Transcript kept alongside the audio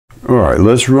All right,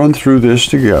 let's run through this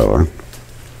together.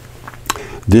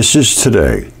 This is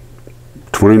today,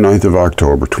 29th of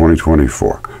October,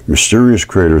 2024. Mysterious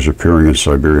craters appearing in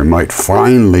Siberia might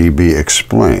finally be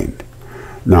explained.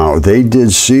 Now, they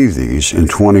did see these in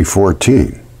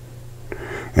 2014.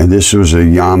 And this was a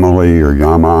Yamali or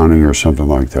Yamani or something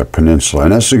like that peninsula.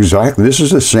 And that's exactly, this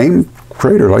is the same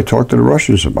crater I talked to the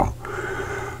Russians about.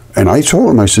 And I told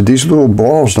them, I said, these little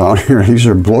balls down here, these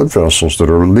are blood vessels that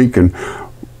are leaking.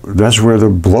 That's where the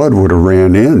blood would have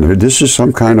ran in. This is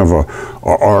some kind of a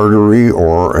artery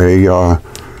or a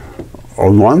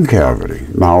lung cavity.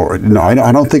 Now, no,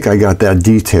 I don't think I got that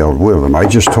detailed with them. I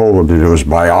just told them that it was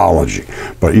biology.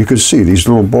 But you can see these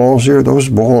little balls here, those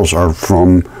balls are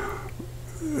from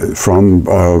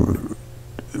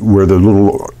where the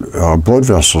little blood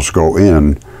vessels go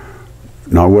in.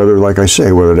 Now, whether, like I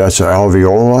say, whether that's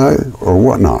alveoli or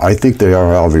whatnot, I think they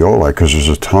are alveoli because there's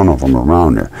a ton of them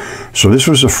around there. So this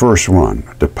was the first one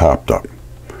that popped up.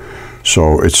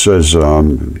 So it says,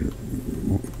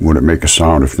 would it make a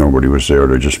sound if nobody was there?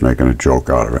 They're just making a joke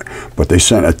out of it. But they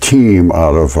sent a team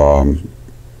out of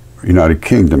United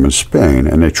Kingdom and Spain,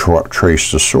 and they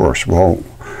traced the source. Well,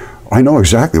 I know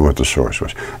exactly what the source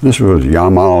was. This was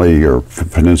Yamali or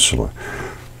Peninsula.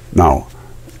 Now,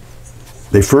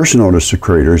 they first noticed the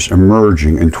craters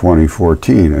emerging in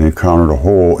 2014 and encountered a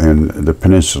hole in the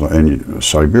peninsula in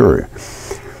Siberia.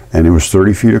 And it was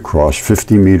 30 feet across,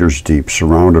 50 meters deep,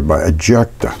 surrounded by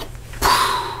ejecta.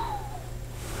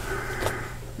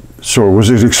 So it was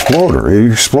an exploder.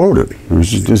 It exploded.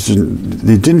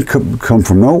 It didn't come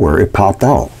from nowhere. It popped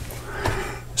out.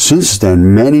 Since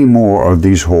then, many more of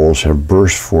these holes have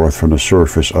burst forth from the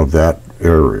surface of that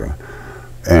area.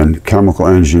 And chemical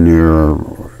engineer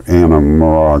Anna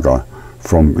Moraga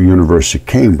from University of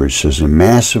Cambridge says the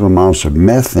massive amounts of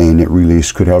methane it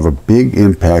released could have a big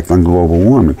impact on global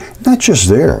warming. Not just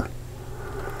there.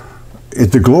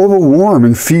 The global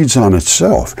warming feeds on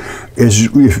itself.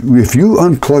 If you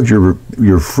unplug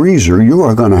your freezer, you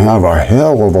are going to have a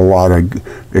hell of a lot of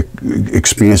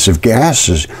expansive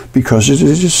gases because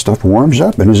this stuff warms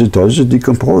up, and as it does, it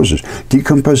decomposes.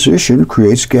 Decomposition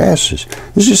creates gases.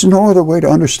 There's just no other way to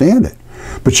understand it.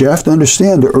 But you have to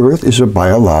understand the Earth is a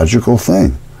biological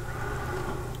thing.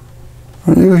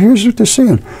 Here's what they're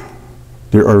saying.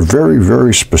 There are very,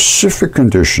 very specific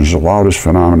conditions that allow this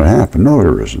phenomenon to happen. No,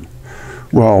 there isn't.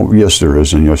 Well, yes, there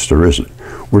is, and yes, there isn't.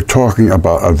 We're talking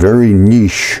about a very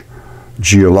niche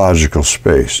geological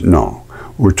space. No.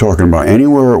 We're talking about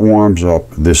anywhere it warms up,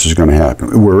 this is going to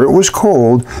happen. Where it was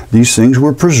cold, these things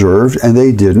were preserved, and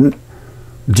they didn't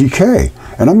decay.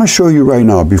 And I'm going to show you right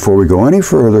now, before we go any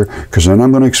further, because then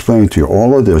I'm going to explain to you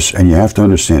all of this, and you have to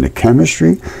understand the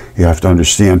chemistry, you have to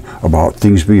understand about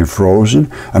things being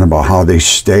frozen, and about how they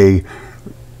stay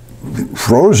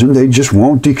frozen, they just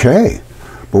won't decay.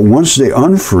 But once they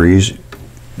unfreeze,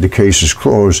 the case is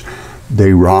closed,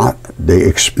 they rot, they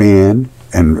expand,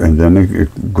 and then the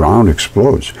ground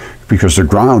explodes. Because the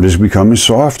ground is becoming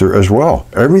softer as well.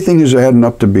 Everything is adding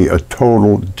up to be a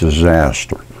total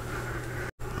disaster.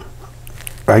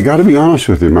 I got to be honest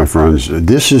with you, my friends,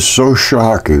 this is so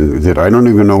shocking that I don't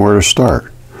even know where to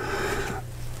start.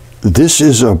 This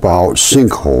is about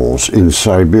sinkholes in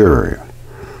Siberia.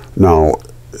 Now,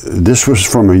 this was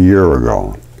from a year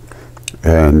ago.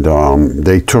 And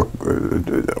they took,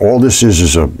 all this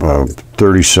is a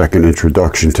 30-second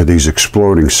introduction to these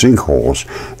exploding sinkholes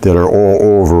that are all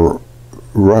over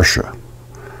Russia.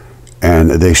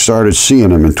 And they started seeing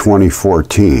them in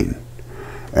 2014.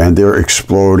 And they're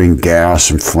exploding gas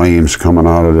and flames coming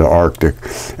out of the Arctic.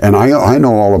 And I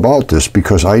know all about this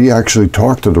because I actually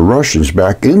talked to the Russians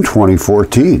back in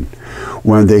 2014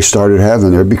 when they started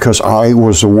having there, because I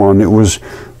was the one that was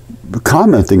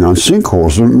commenting on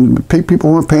sinkholes.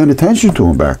 People weren't paying attention to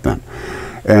them back then.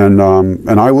 And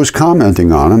I was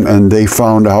commenting on them, and they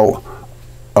found out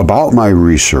about my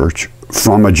research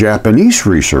from a Japanese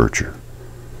researcher.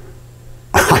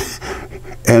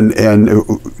 and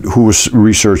who was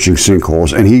researching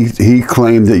sinkholes, and he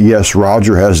claimed that yes,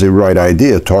 Roger has the right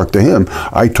idea, talk to him.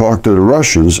 I talked to the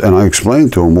Russians, and I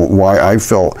explained to them why I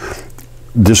felt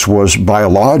this was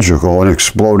biological and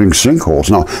exploding sinkholes.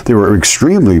 Now, they were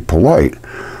extremely polite.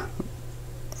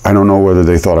 I don't know whether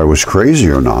they thought I was crazy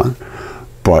or not,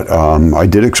 but I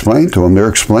did explain to them they're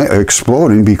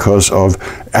exploding because of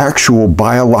actual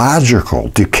biological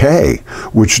decay,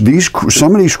 which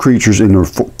some of these creatures in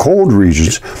the cold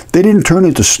regions, they didn't turn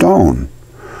into stone.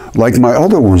 Like my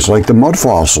other ones, like the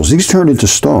Mudfossils, these turn into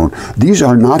stone. These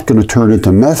are not going to turn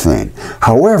into methane.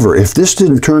 However, if this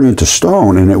didn't turn into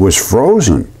stone and it was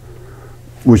frozen,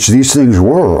 which these things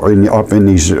were up in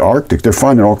these Arctic, they're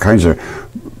finding all kinds of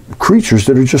creatures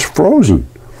that are just frozen.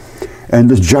 And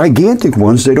the gigantic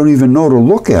ones, they don't even know to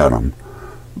look at them.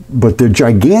 But they're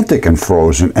gigantic and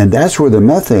frozen, and that's where the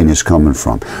methane is coming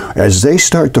from. As they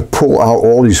start to pull out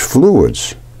all these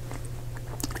fluids,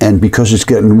 and because it's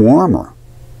getting warmer,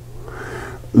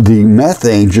 the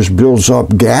methane just builds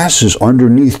up gases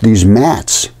underneath these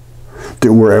mats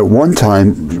that were at one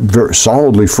time very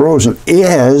solidly frozen,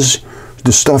 as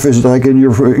the stuff is like in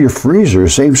your freezer,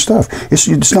 same stuff.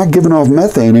 It's not giving off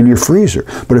methane in your freezer.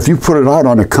 But if you put it out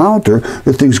on a counter,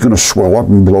 the thing's going to swell up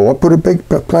and blow up. Put a big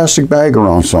plastic bag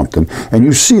around something, and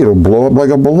you see it'll blow up like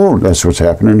a balloon. That's what's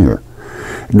happening here.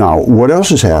 Now, what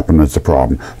else is happening that's the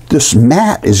problem? This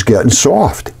mat is getting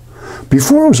soft.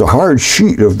 Before it was a hard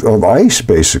sheet of ice,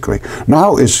 basically.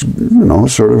 Now it's,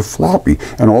 sort of floppy.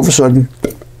 And all of a sudden,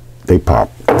 they pop.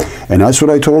 And that's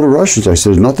what I told the Russians. I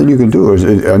said, there's nothing you can do.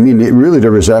 I mean,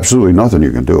 there is absolutely nothing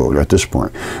you can do at this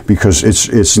point. Because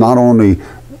it's not only,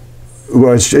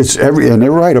 well, it's and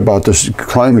they're right about this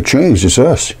climate change. It's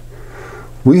us.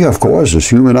 We have caused this.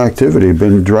 Human activity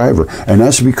been the driver. And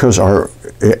that's because our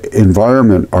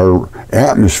environment, our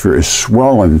atmosphere is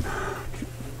swelling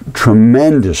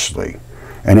tremendously.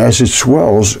 And as it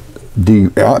swells,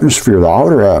 the atmosphere, the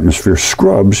outer atmosphere,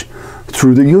 scrubs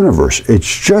through the universe. It's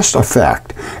just a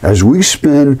fact. As we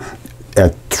spin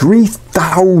at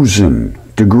 3,000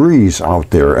 degrees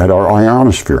out there at our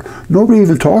ionosphere, nobody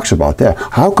even talks about that.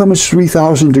 How come it's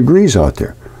 3,000 degrees out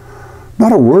there?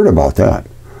 Not a word about that.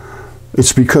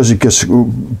 It's because it gets,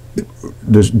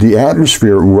 the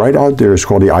atmosphere right out there is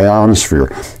called the ionosphere.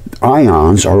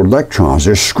 Ions are electrons.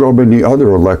 They're scrubbing the other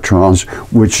electrons,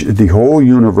 which the whole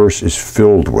universe is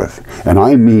filled with. And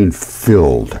I mean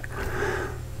filled.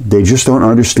 They just don't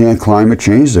understand climate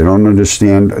change. They don't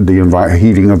understand the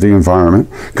heating of the environment,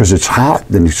 because it's hot,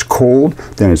 then it's cold,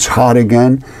 then it's hot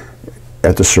again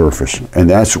at the surface. And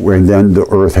that's when then the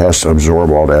Earth has to absorb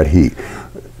all that heat.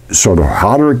 So the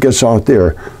hotter it gets out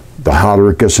there, the hotter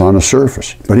it gets on the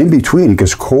surface. But in between, it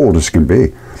gets cold as can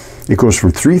be. It goes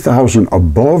from 3,000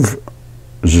 above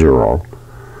zero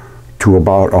to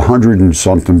about 100 and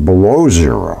something below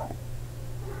zero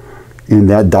in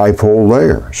that dipole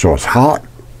layer. So it's hot,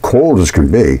 cold as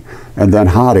can be, and then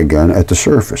hot again at the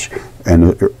surface. And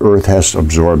the Earth has to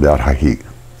absorb that high heat.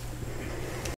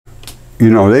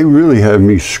 They really have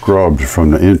me scrubbed from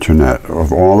the internet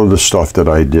of all of the stuff that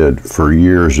I did for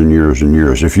years and years and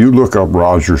years. If you look up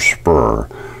Roger Spur,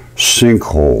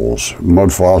 sinkholes,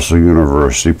 Mudfossil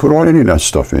University, put all any of that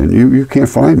stuff in, you can't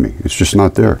find me. It's just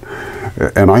not there.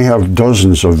 And I have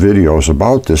dozens of videos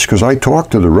about this, because I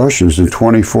talked to the Russians in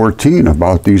 2014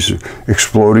 about these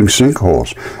exploding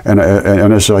sinkholes. And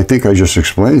as I think I just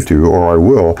explained to you, or I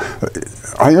will,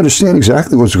 I understand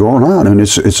exactly what's going on, and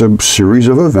it's a series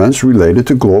of events related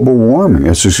to global warming.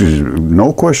 It's just,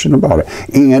 no question about it.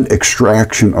 And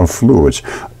extraction of fluids.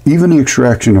 Even the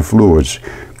extraction of fluids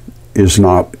is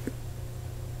not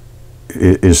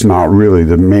really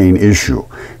the main issue.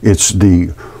 It's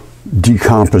the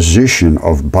decomposition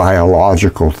of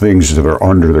biological things that are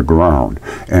under the ground.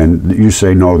 And you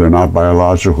say, no, they're not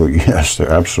biological. Yes, they're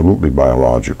absolutely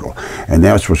biological. And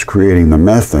that's what's creating the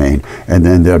methane. And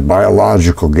then that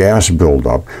biological gas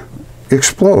buildup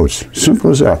explodes.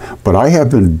 Simple as that. But I have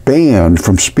been banned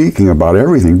from speaking about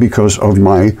everything because of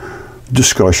my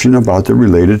discussion about the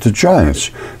related to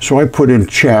giants. So I put in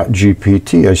Chat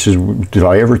GPT. I said, did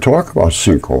I ever talk about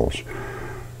sinkholes?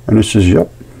 And it says, yep.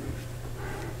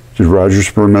 Did Roger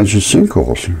Spur mention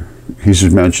sinkholes? He's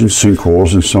mentioned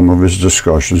sinkholes in some of his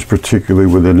discussions, particularly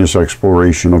within his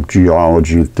exploration of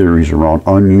geology and theories around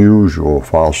unusual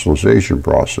fossilization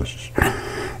processes.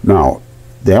 Now,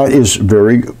 that is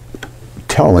very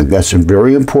telling. That's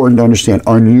very important to understand.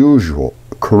 Unusual,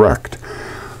 correct.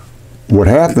 What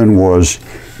happened was,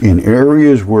 in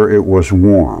areas where it was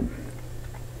warm,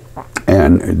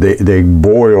 and they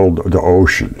boiled the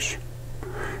oceans,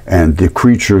 and the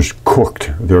creatures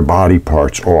cooked their body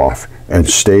parts off and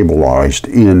stabilized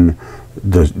in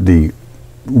the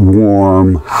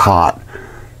warm, hot,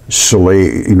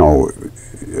 silicon-rich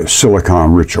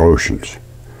oceans,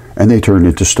 and they turned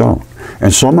into stone.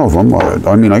 And some of them,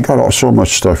 I mean, I got so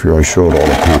much stuff here I showed all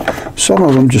the time. Some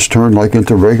of them just turned like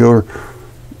into regular,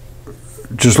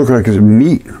 just look like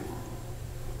meat.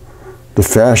 The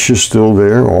fascia's still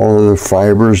there, all of the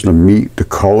fibers, the meat, the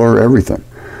color, everything.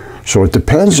 So it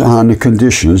depends on the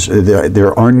conditions.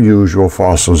 They're unusual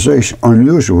fossilization.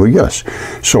 Unusual, yes.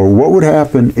 So what would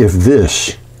happen if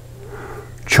this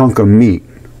chunk of meat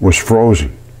was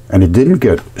frozen and it didn't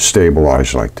get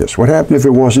stabilized like this? What happened if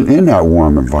it wasn't in that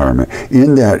warm environment,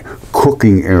 in that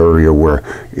cooking area where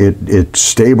it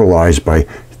stabilized by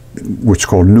what's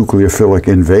called nucleophilic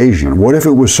invasion. What if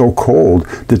it was so cold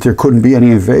that there couldn't be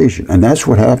any invasion? And that's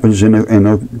what happens in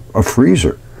a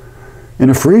freezer. In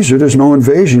a freezer, there's no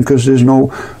invasion because there's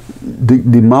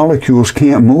the molecules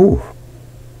can't move.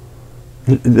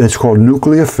 That's called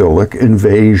nucleophilic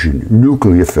invasion.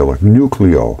 Nucleophilic,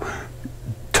 nucleo,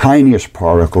 tiniest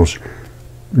particles,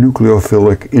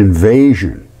 nucleophilic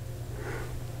invasion.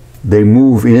 They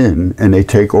move in and they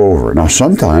take over. Now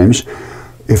sometimes,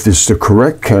 if it's the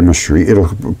correct chemistry,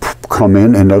 it'll come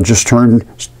in and they'll just turn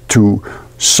to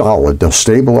solid. They'll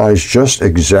stabilize just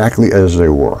exactly as they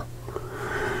were.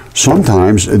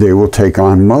 Sometimes they will take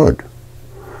on mud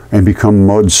and become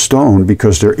mud stone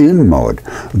because they're in mud.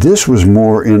 This was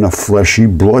more in a fleshy,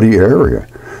 bloody area.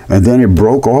 And then it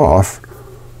broke off,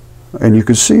 and you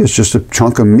can see it's just a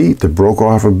chunk of meat that broke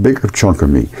off a bigger chunk of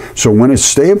meat. So when it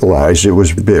stabilized, it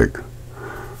was big.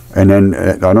 And then,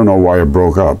 I don't know why it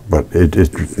broke up, but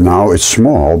now it's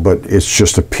small, but it's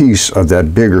just a piece of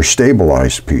that bigger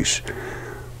stabilized piece.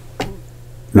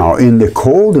 Now, in the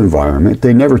cold environment,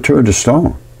 they never turned to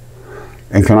stone.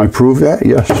 And can I prove that?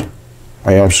 Yes,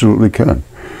 I absolutely can.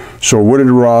 So what did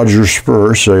Roger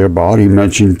Spur say about? He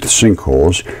mentioned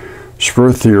sinkholes.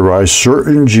 Spur theorized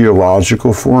certain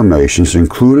geological formations,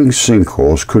 including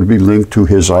sinkholes, could be linked to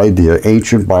his idea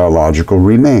ancient biological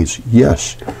remains.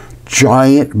 Yes.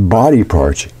 Giant body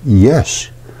parts.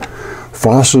 Yes.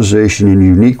 Fossilization in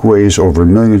unique ways over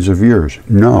millions of years.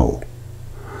 No.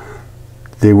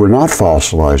 They were not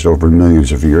fossilized over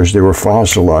millions of years. They were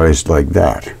fossilized like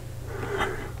that.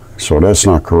 So that's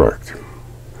not correct.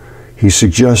 He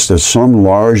suggests that some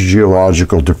large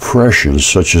geological depressions,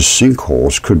 such as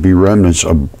sinkholes, could be remnants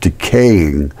of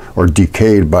decaying or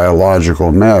decayed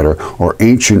biological matter or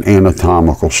ancient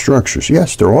anatomical structures.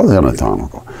 Yes, they're all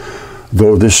anatomical.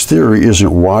 Though this theory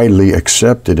isn't widely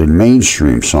accepted in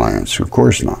mainstream science, of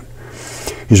course not.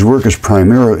 His work is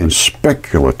primarily in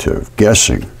speculative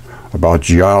guessing about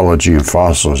geology and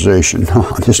fossilization. No,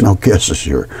 there's no guesses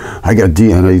here. I got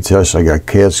DNA tests, I got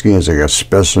CAT scans, I got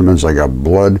specimens, I got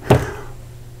blood,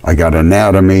 I got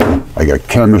anatomy, I got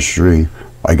chemistry,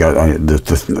 I got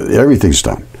everything's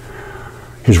done.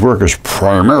 His work is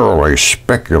primarily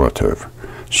speculative,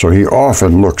 so he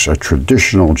often looks at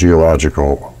traditional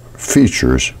geological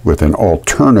features with an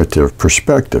alternative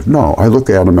perspective. No, I look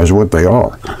at them as what they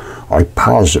are. I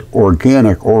posit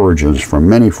organic origins from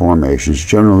many formations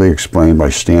generally explained by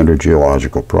standard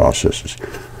geological processes.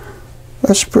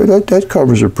 That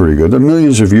covers it pretty good. The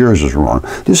millions of years is wrong.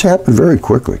 This happened very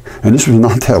quickly, and this was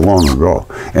not that long ago.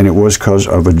 And it was because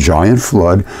of a giant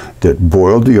flood that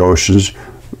boiled the oceans.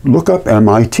 Look up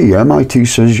MIT. MIT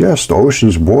says, yes, the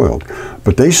oceans boiled.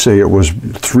 But they say it was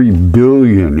 3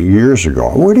 billion years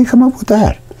ago. Where did he come up with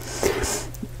that?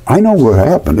 I know what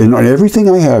happened. And everything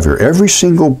I have here, every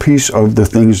single piece of the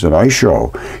things that I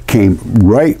show came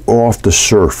right off the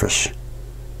surface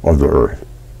of the Earth.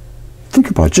 Think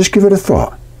about it. Just give it a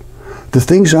thought. The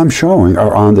things I'm showing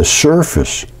are on the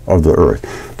surface of the Earth.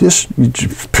 You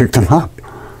just picked them up.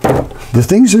 The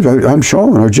things that I'm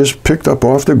showing are just picked up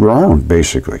off the ground,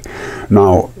 basically.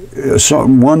 Now,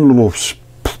 one little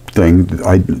thing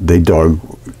they dug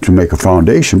to make a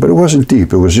foundation, but it wasn't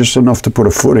deep. It was just enough to put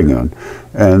a footing in.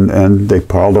 And they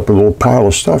piled up a little pile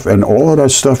of stuff, and all of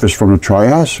that stuff is from the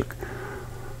Triassic.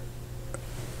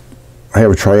 I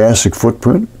have a Triassic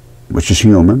footprint, which is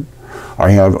human.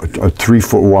 I have a 3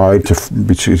 foot wide,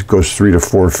 it goes 3 to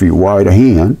 4 feet wide, a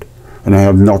hand. And I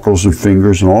have knuckles and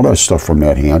fingers and all that stuff from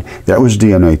that hand. That was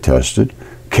DNA tested.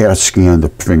 CAT scanned the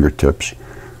fingertips.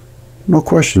 No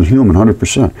question, human,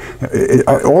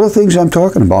 100%. All the things I'm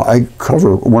talking about, I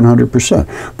cover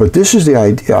 100%. But this is the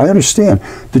idea. I understand.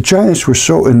 The giants were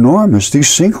so enormous, these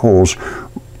sinkholes,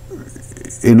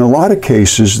 in a lot of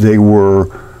cases, they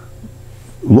were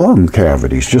lung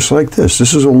cavities, just like this.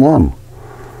 This is a lung.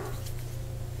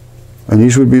 And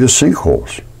these would be the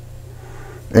sinkholes.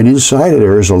 And inside of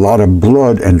there is a lot of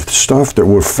blood and stuff that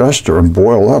would fester and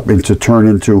boil up to turn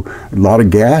into a lot of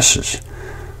gases.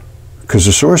 Because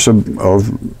the source of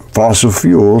fossil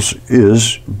fuels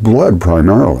is blood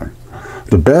primarily.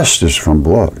 The best is from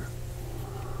blood.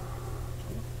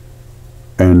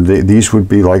 And these would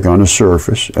be like on the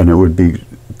surface, and it would be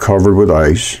covered with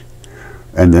ice.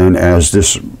 And then as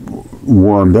this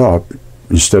warmed up,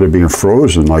 instead of being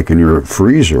frozen like in your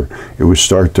freezer, it would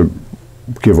start to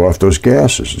give off those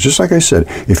gases. Just like I said,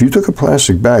 if you took a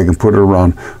plastic bag and put it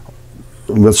around,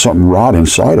 let something rot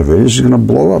inside of it, it's going to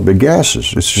blow up. The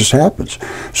gases, it just happens.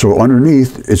 So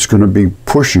underneath, it's going to be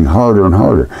pushing harder and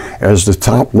harder. As the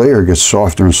top layer gets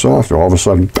softer and softer, all of a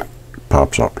sudden,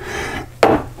 pops up.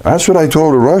 That's what I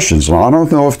told the Russians. Now, I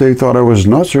don't know if they thought I was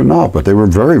nuts or not, but they were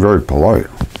very, very polite.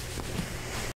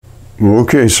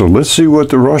 Okay, so let's see what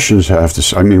the Russians have to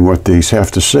say. I mean, what these have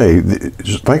to say.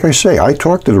 Like I say, I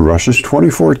talked to the Russians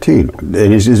 2014.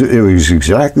 It was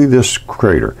exactly this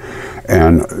crater.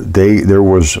 And there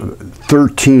was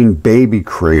 13 baby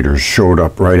craters showed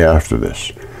up right after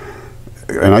this.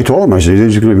 And I told them, I said,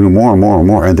 there's going to be more and more and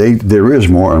more. And there is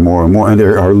more and more and more. And they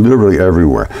are literally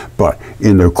everywhere. But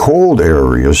in the cold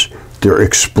areas, they're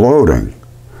exploding.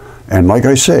 And like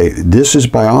I say, this is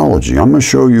biology. I'm going to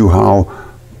show you how,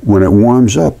 when it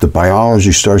warms up, the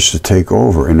biology starts to take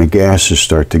over and the gases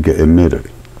start to get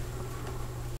emitted.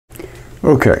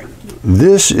 Okay,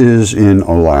 this is in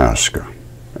Alaska,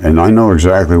 and I know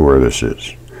exactly where this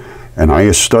is. And I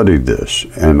have studied this,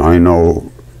 and I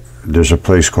know there's a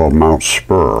place called Mount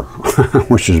Spur,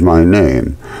 which is my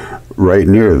name, right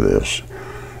near this.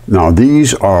 Now,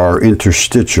 these are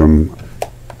interstitium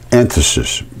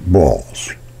entices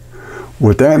balls.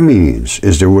 What that means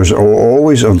is there was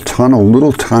always a ton of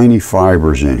little tiny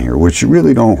fibers in here, which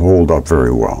really don't hold up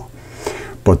very well.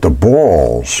 But the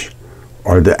balls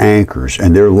are the anchors,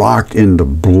 and they're locked into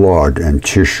blood and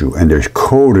tissue, and they're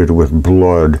coated with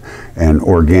blood and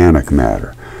organic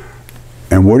matter.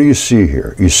 And what do you see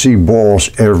here? You see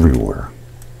balls everywhere.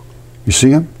 You see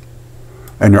them?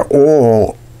 And they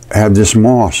all have this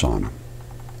moss on them.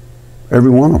 Every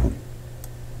one of them.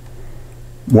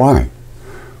 Why?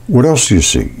 What else do you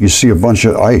see? You see a bunch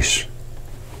of ice.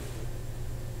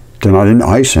 They're not in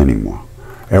ice anymore.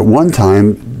 At one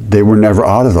time, they were never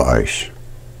out of the ice.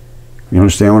 You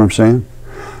understand what I'm saying?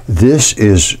 This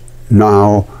is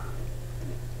now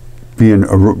being,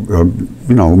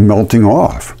 melting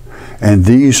off. And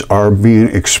these are being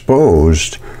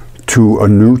exposed to a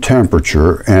new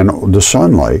temperature and the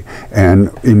sunlight.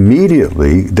 And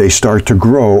immediately, they start to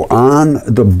grow on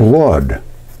the blood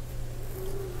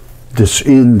that's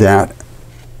in that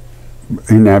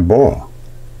ball.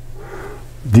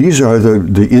 These are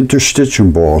the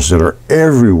interstitium balls that are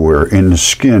everywhere in the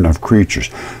skin of creatures.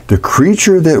 The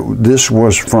creature that this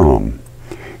was from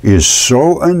is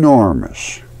so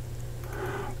enormous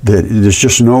that there's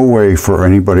just no way for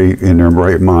anybody in their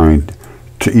right mind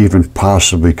to even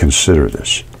possibly consider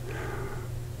this.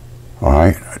 All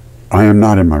right? I am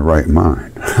not in my right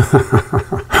mind.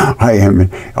 I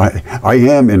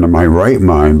am in my right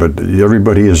mind, but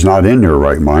everybody is not in their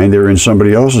right mind. They're in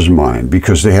somebody else's mind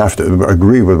because they have to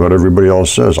agree with what everybody else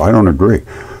says. I don't agree.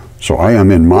 So I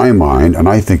am in my mind, and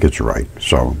I think it's right.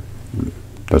 So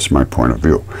that's my point of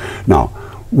view. Now,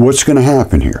 what's going to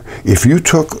happen here? If you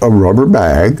took a rubber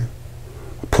bag,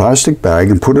 a plastic bag,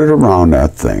 and put it around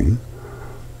that thing,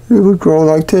 it would grow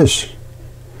like this.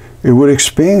 It would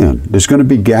expand. There's going to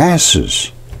be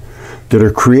gases that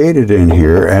are created in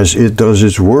here as it does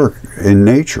its work in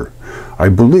nature. I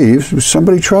believe,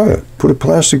 somebody try it. Put a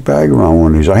plastic bag around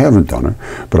one of these. I haven't done it,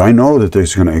 but I know that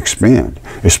it's going to expand,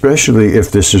 especially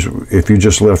if you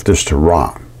just left this to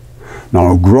rot.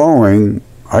 Now, growing,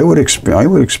 I would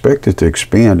expect it to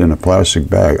expand in a plastic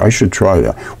bag. I should try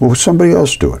that. Well, somebody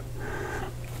else do it.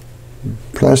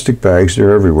 Plastic bags,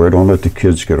 they're everywhere. Don't let the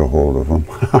kids get a hold of them.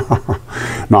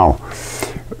 Now,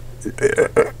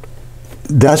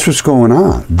 that's what's going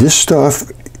on. This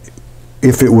stuff,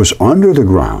 if it was under the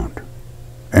ground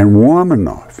and warm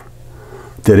enough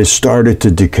that it started to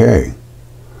decay,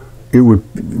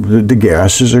 the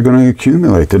gases are going to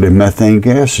accumulate. The methane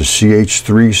gases,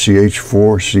 CH3,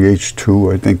 CH4,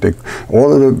 CH2, I think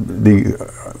all of the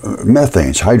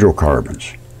methanes,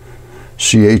 hydrocarbons,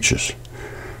 CHs.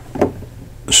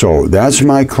 So that's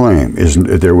my claim, is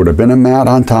there would have been a mat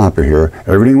on top of here,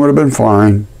 everything would have been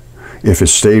fine if it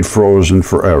stayed frozen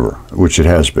forever, which it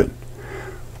has been.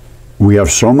 We have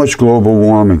so much global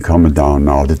warming coming down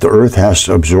now that the Earth has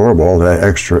to absorb all that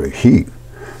extra heat.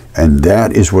 And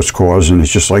that is what's causing,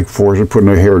 it's just like putting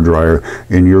a hairdryer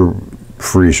in your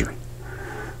freezer.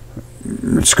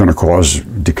 It's going to cause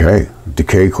decay.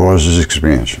 Decay causes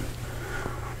expansion.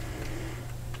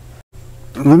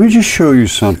 Let me just show you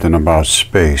something about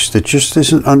space that just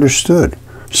isn't understood.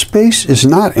 Space is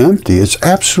not empty. It's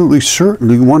absolutely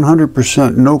certainly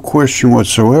 100%, no question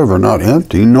whatsoever, not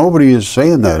empty. Nobody is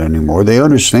saying that anymore. They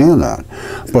understand that.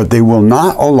 But they will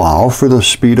not allow for the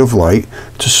speed of light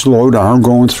to slow down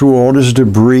going through all this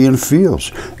debris and fields.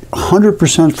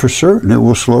 100% for certain it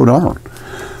will slow down.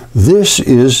 This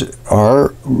is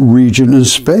our region in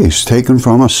space, taken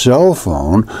from a cell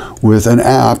phone with an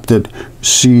app that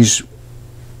sees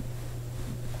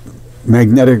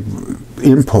magnetic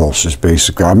impulses,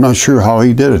 basically. I'm not sure how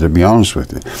he did it, to be honest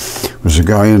with you. There's a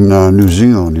guy in New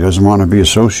Zealand. He doesn't want to be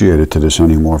associated to this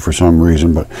anymore for some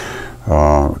reason, but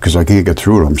because I can't get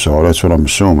through to him, so that's what I'm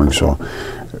assuming. So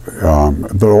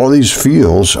But all these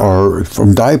fields are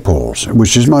from dipoles,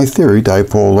 which is my theory,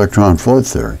 dipole electron flood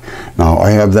theory. Now, I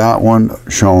have that one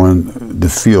showing the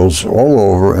fields all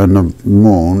over and the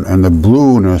moon and the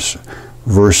blueness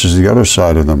versus the other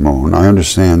side of the moon. I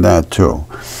understand that too.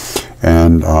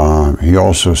 And he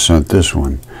also sent this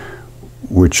one,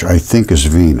 which I think is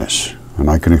Venus. And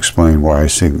I can explain why I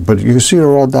see it. But you can see they're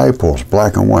all dipoles,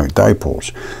 black and white,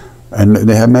 dipoles. And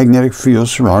they have magnetic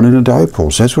fields surrounding the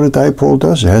dipoles. That's what a dipole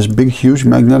does. It has big, huge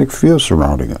magnetic fields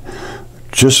surrounding it.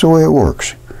 Just the way it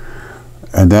works.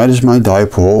 And that is my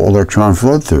dipole electron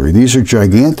flood theory. These are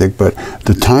gigantic, but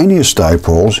the tiniest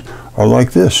dipoles are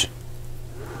like this.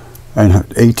 And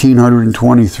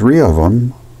 1,823 of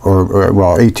them, or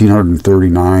well,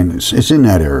 1,839, it's in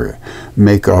that area,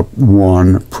 make up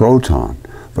one proton.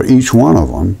 But each one of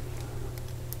them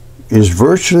is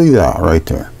virtually that right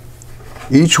there.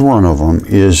 Each one of them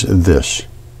is this.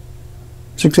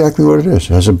 It's exactly what it is.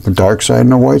 It has a dark side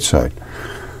and a white side.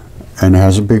 And it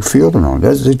has a big field around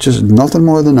it. It's just nothing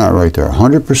more than that right there.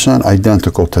 100%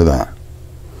 identical to that.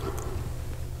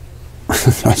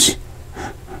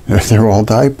 They're all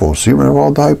dipoles. See, they're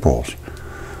all dipoles.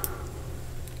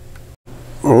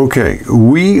 Okay,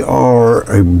 we are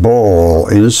a ball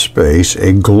in space,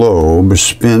 a globe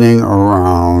spinning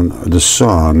around the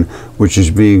sun, which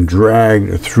is being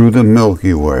dragged through the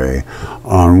Milky Way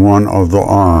on one of the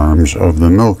arms of the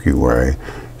Milky Way,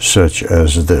 such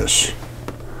as this.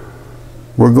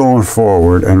 We're going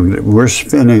forward and we're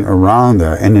spinning around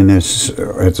that, and then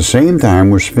at the same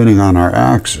time we're spinning on our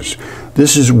axis.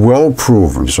 This is well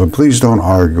proven, so please don't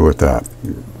argue with that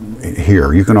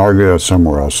here. You can argue that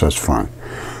somewhere else, that's fine.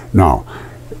 Now,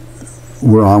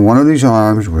 we're on one of these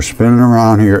arms, we're spinning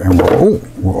around here, and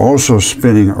we're also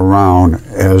spinning around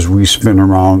as we spin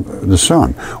around the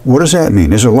sun. What does that mean?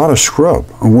 There's a lot of scrub.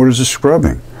 And what is the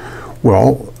scrubbing?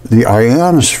 Well, the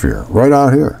ionosphere, right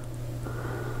out here.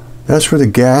 That's where the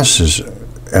gases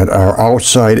at our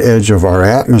outside edge of our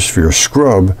atmosphere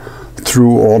scrub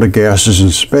through all the gases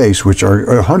in space, which are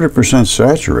 100%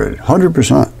 saturated,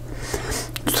 100%.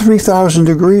 3,000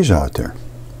 degrees out there.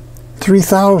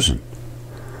 3,000.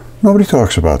 Nobody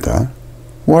talks about that.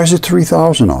 Why is it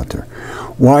 3,000 out there?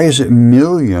 Why is it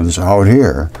millions out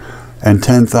here and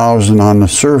 10,000 on the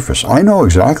surface? I know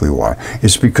exactly why.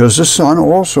 It's because the sun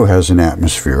also has an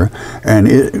atmosphere and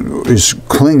it is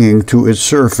clinging to its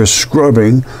surface,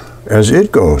 scrubbing as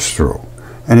it goes through.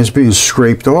 And it's being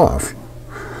scraped off.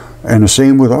 And the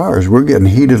same with ours. We're getting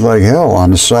heated like hell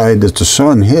on the side that the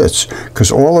sun hits,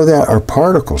 because all of that are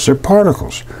particles. They're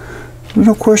particles. There's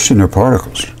no question they're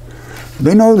particles.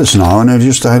 They know this now, and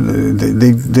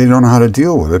they don't know how to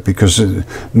deal with it because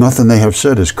nothing they have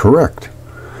said is correct.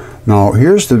 Now,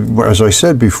 here's as I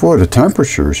said before, the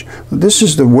temperatures. This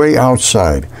is the way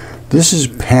outside. This is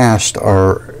past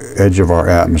our edge of our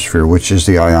atmosphere, which is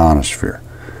the ionosphere.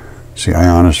 See,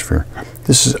 ionosphere.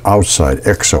 This is outside,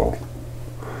 exo.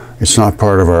 It's not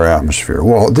part of our atmosphere.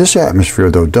 Well, this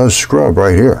atmosphere, though, does scrub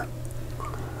right here.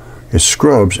 It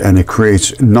scrubs and it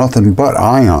creates nothing but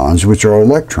ions, which are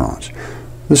electrons.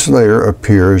 This layer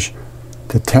appears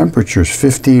to temperatures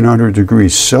 1,500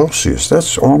 degrees Celsius.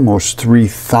 That's almost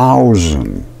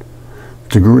 3,000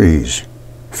 degrees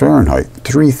Fahrenheit.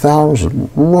 3,000.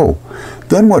 Whoa.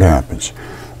 Then what happens?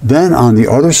 Then on the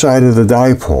other side of the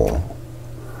dipole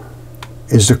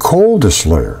is the coldest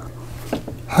layer.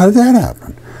 How did that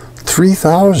happen?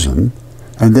 3,000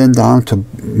 and then down to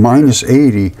minus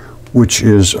 80, which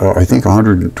is, I think,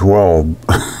 112,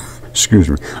 excuse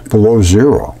me, below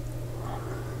zero.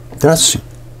 That's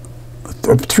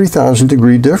a 3,000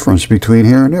 degree difference between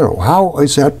here and there. How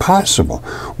is that possible?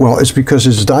 Well, it's because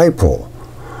it's dipole.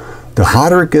 The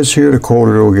hotter it gets here, the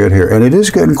colder it will get here. And it is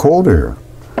getting colder here.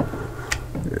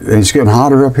 And it's getting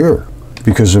hotter up here.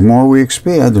 Because the more we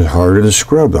expand, the harder to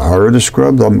scrub. The harder to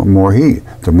scrub, the more heat.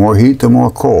 The more heat, the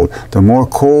more cold. The more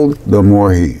cold, the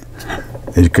more heat.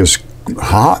 It gets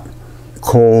hot,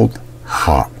 cold,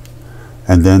 hot.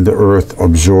 And then the earth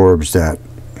absorbs that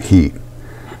heat.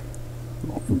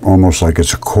 Almost like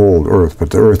it's a cold earth, but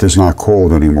the earth is not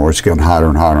cold anymore. It's getting hotter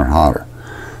and hotter and hotter.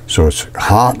 So it's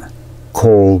hot,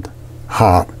 cold,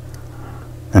 hot,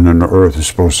 and then the earth is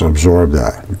supposed to absorb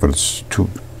that, but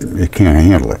it can't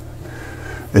handle it.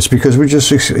 It's because we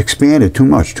just expanded too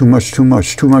much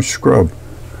scrub.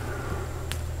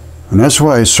 And that's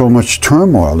why it's so much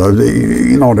turmoil.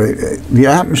 The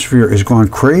atmosphere is going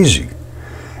crazy.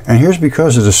 And here's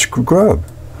because of the scrub.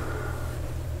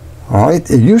 All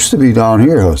right, it used to be down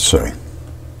here, let's say.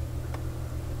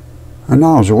 And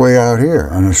now it's way out here.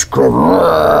 And the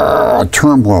scrub,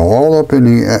 turmoil all up in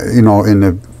the, in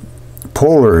the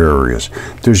polar areas.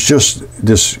 There's just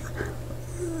this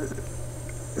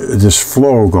this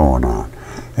flow going on.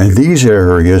 And these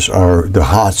areas are the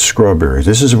hot scrub areas.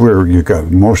 This is where you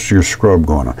got most of your scrub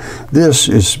going on. This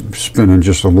is spinning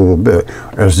just a little bit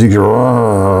as these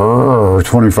are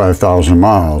 25,000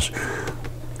 miles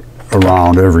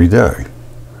around every day.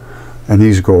 And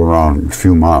these go around a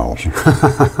few miles.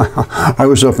 I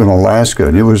was up in Alaska,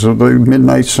 and it was the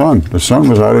midnight sun. The sun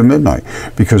was out at midnight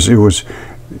because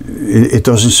it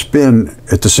doesn't spin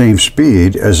at the same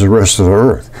speed as the rest of the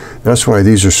Earth. That's why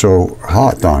these are so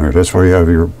hot down here. That's why you have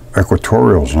your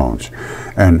equatorial zones.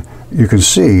 And you can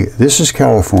see, this is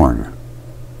California.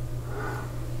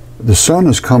 The sun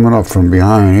is coming up from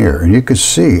behind here, and you can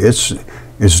see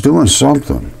it's doing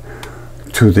something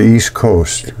to the east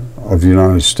coast of the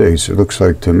United States, it looks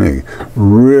like to me,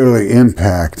 really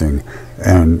impacting.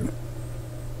 And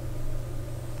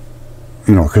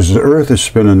you know, because the Earth is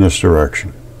spinning this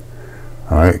direction.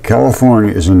 All right,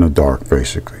 California is in the dark,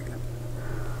 basically.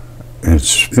 And it's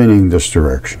spinning this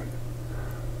direction.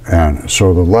 And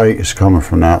so the light is coming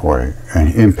from that way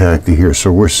and impacting here.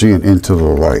 So we're seeing into the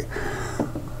light.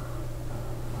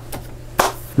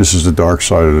 This is the dark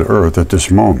side of the Earth at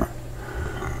this moment.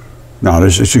 Now,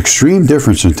 there's this extreme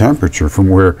difference in temperature from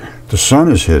where the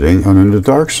sun is hitting and then the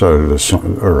dark side of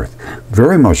the Earth.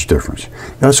 Very much difference.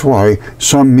 That's why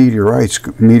some meteorites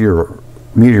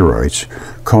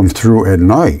come through at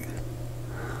night,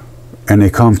 and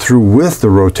they come through with the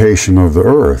rotation of the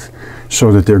Earth,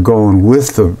 so that they're going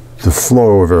with the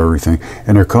flow of everything,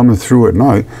 and they're coming through at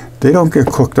night. They don't get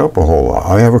cooked up a whole lot.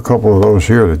 I have a couple of those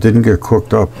here that didn't get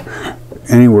cooked up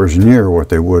anywhere near what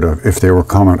they would have if they were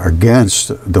coming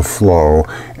against the flow,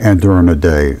 and during the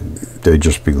day they'd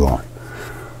just be gone.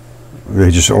 They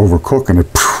just overcook, and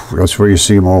that's where you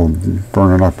see them all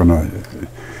burning up in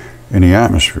the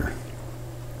atmosphere.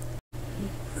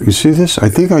 You see this? I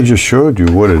think I just showed you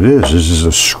what it is. This is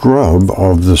a scrub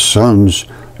of the sun's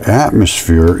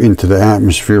atmosphere into the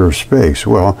atmosphere of space.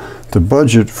 Well, the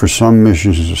budget for some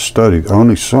missions is studied,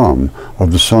 only some,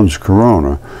 of the sun's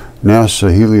corona. NASA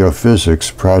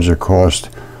heliophysics project cost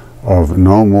of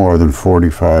no more than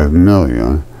 $45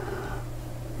 million.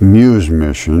 Muse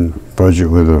mission budget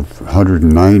with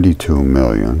 $192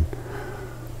 million.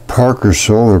 Parker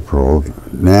solar probe,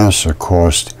 NASA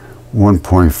cost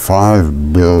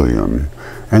 $1.5 billion.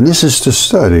 And this is to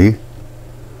study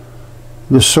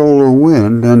the solar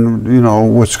wind and, you know,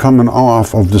 what's coming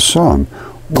off of the sun.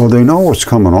 Well, they know what's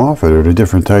coming off of it. They're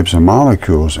different types of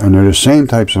molecules, and they're the same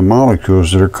types of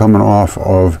molecules that are coming off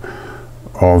of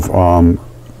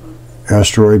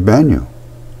asteroid Bennu.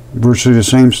 Virtually the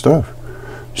same stuff.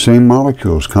 Same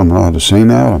molecules coming out of the same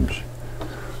atoms.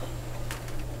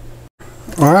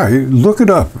 All right, look it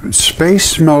up. Space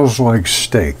smells like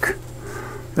steak.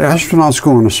 The astronauts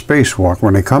go on a spacewalk.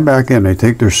 When they come back in, they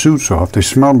take their suits off. They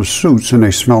smell the suits, and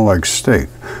they smell like steak.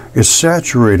 It's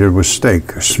saturated with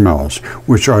steak smells,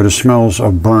 which are the smells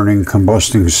of burning,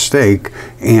 combusting steak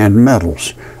and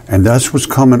metals. And that's what's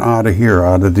coming out of here,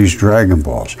 out of these Dragon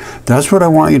Balls. That's what I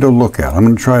want you to look at. I'm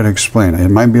going to try to explain it. It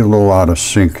might be a little out of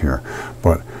sync here,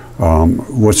 but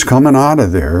what's coming out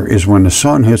of there is when the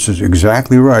sun hits it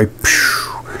exactly right,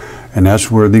 and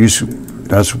that's where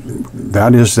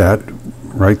that is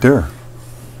right there.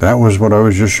 That was what I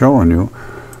was just showing you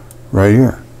right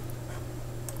here.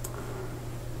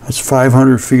 That's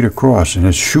 500 feet across, and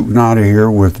it's shooting out of here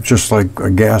with just like a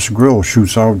gas grill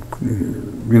shoots out,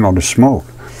 you know, the smoke.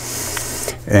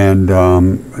 And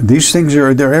these things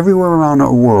they're everywhere around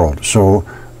the world. So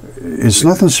it's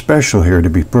nothing special here, to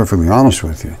be perfectly honest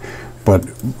with you. But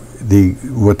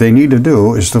what they need to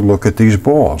do is to look at these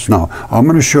balls. Now, I'm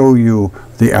going to show you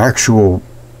the actual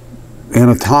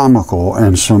anatomical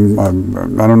and some I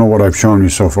don't know what I've shown you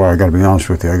so far. I got to be honest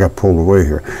with you, I got pulled away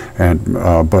here, and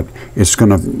but it's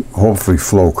going to hopefully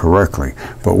flow correctly.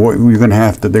 But what they're going to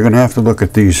have to look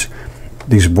at these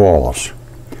balls,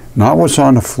 not what's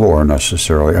on the floor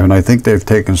necessarily. And I think they've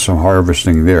taken some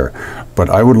harvesting there, but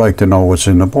I would like to know what's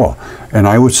in the ball. And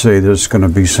I would say there's going to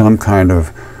be some kind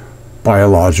of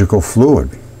biological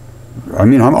fluid. I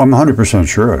mean, I'm 100%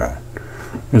 sure of that.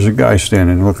 There's a guy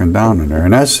standing looking down in there,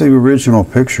 and that's the original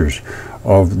pictures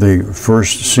of the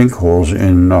first sinkholes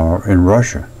in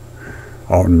Russia,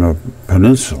 out in the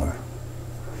peninsula.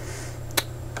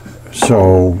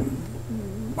 So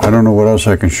I don't know what else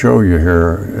I can show you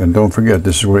here, and don't forget,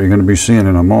 this is what you're going to be seeing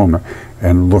in a moment,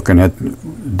 and looking at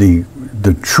the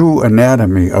true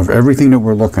anatomy of everything that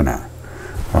we're looking at.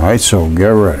 All right, so get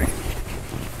ready.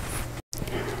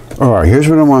 All right, here's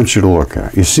what I want you to look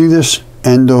at. You see this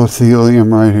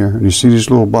endothelium right here, and you see these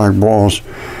little black balls.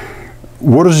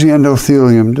 What does the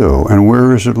endothelium do, and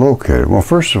where is it located? Well,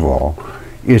 first of all,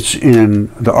 it's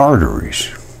in the arteries.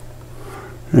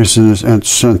 It's in the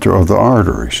center of the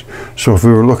arteries. So if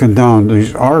we were looking down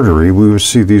this artery, we would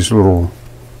see these little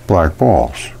black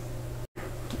balls.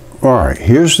 All right,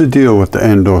 here's the deal with the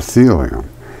endothelium.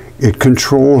 It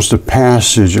controls the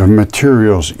passage of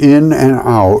materials in and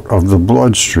out of the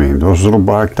bloodstream, those little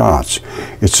black dots.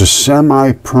 It's a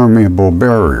semi-permeable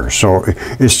barrier. So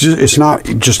it's not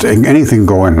just anything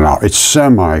going in and out. It's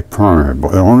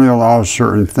semi-permeable. It only allows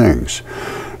certain things.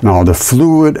 Now, the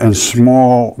fluid and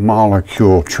small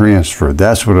molecule transfer,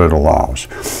 that's what it allows.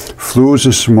 Fluids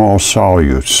and small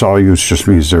solutes. Solutes just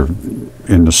means they're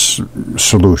in the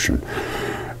solution.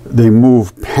 They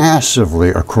move passively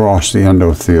across the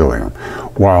endothelium,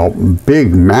 while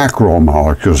big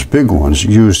macromolecules, big ones,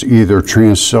 use either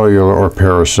transcellular or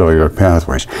paracellular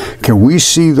pathways. Can we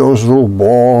see those little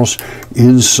balls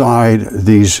inside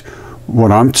these, what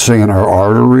I'm saying are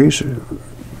arteries,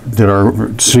 that are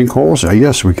sinkholes?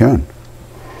 Yes, we can.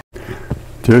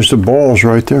 There's the balls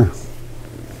right there.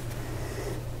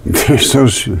 There's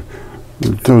those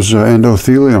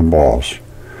endothelium balls.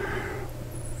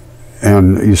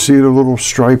 And you see the little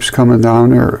stripes coming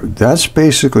down there? That's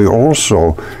basically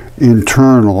also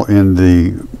internal in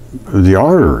the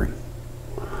artery.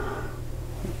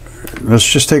 Let's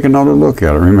just take another look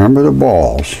at it. Remember the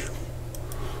balls.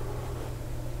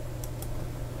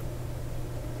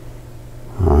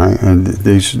 All right, and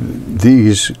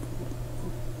these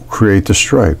create the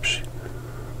stripes.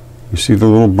 You see the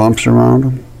little bumps around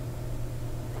them?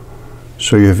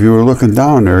 So if you were looking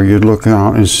down there, you'd look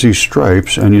out and see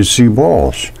stripes, and you'd see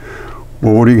balls.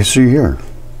 Well, what do you see here?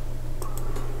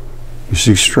 You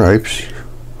see stripes,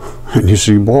 and you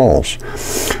see balls.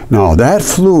 Now, that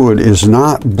fluid is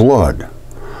not blood.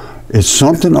 It's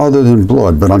something other than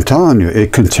blood, but I'm telling you,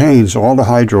 it contains all the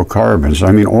hydrocarbons.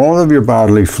 I mean, all of your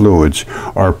bodily fluids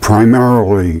are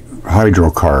primarily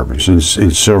hydrocarbons in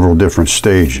several different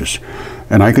stages.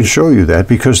 And I can show you that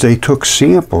because they took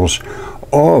samples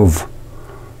of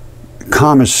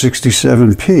Comet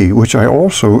 67P, which I'll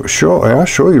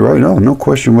show you right now, no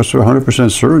question whatsoever,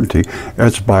 100% certainty,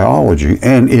 that's biology,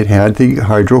 and it had the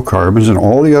hydrocarbons and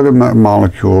all the other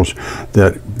molecules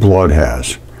that blood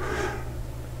has.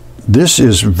 This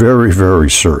is very, very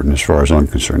certain as far as I'm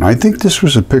concerned. I think this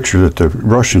was a picture that the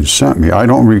Russians sent me. I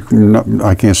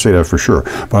can't say that for sure,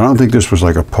 but I don't think this was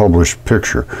like a published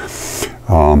picture.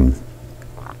 So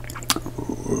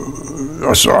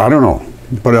I don't know.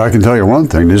 But I can tell you one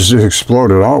thing, this has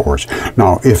exploded outwards.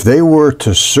 Now, if they were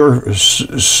to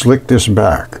slick this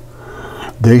back,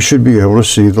 they should be able to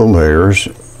see the layers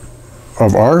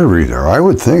of artery there, I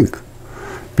would think.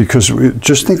 Because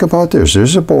just think about this.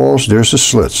 There's the balls, there's the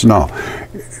slits. Now,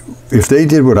 if they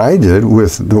did what I did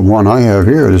with the one I have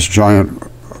here, this giant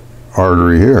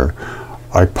artery here,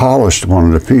 I polished one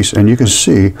of the pieces, and you can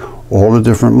see all the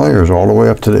different layers all the way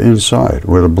up to the inside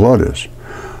where the blood is.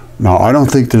 Now, I don't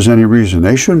think there's any reason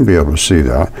they shouldn't be able to see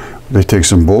that. They take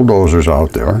some bulldozers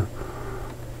out there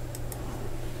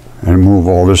and move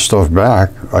all this stuff back.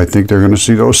 I think they're going to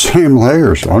see those same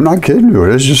layers. I'm not kidding you.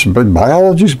 It's just, but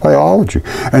biology's biology.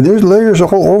 And there's layers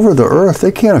all over the earth.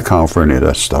 They can't account for any of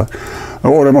that stuff.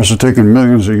 Oh, they must have taken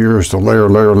millions of years to layer.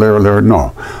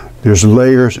 No. There's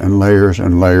layers and layers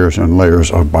and layers and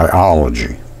layers of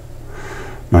biology.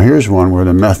 Now here's one where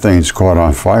the methane's caught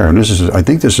on fire, and I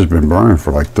think this has been burning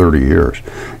for like 30 years.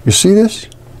 You see this?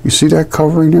 You see that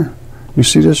covering there? You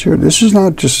see this here? This is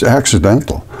not just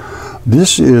accidental.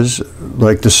 This is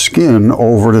like the skin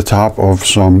over the top of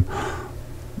some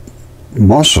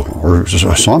muscle or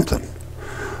something.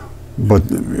 But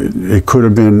it could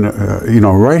have been,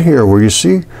 right here where you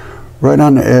see, right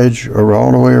on the edge or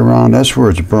all the way around, that's where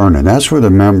it's burning. That's where the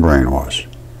membrane was.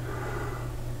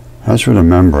 That's where the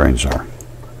membranes are.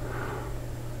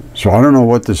 So I don't know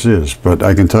what this is, but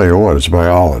I can tell you what, it's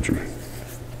biology.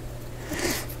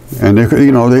 And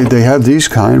they have these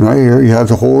kind right here. You have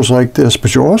the holes like this,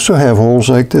 but you also have holes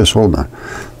like this. Hold on,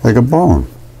 like a bone.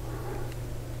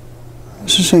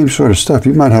 It's the same sort of stuff.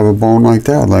 You might have a bone like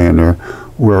that laying there,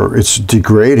 where it's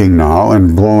degrading now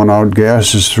and blowing out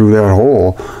gases through that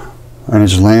hole, and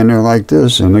it's laying there like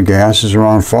this, and the gases are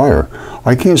on fire.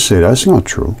 I can't say that's not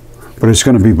true. But it's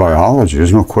going to be biology.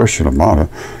 There's no question about it.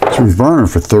 It's been burning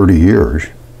for 30 years.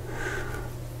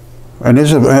 And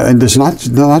there's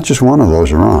not just one of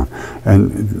those around.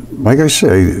 And like I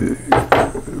say,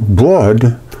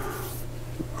 blood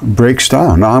breaks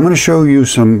down. Now I'm going to show you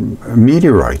some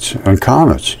meteorites and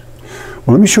comets.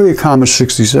 Well, let me show you Comet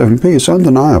 67P. It's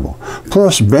undeniable.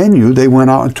 Plus, Bennu, they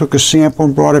went out and took a sample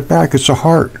and brought it back. It's a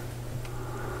heart.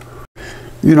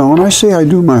 You know, when I say I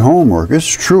do my homework, it's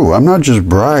true. I'm not just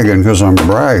bragging because I'm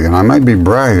bragging. I might be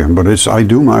bragging, but I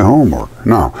do my homework.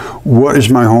 Now, what is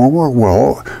my homework?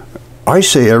 Well, I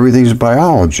say everything's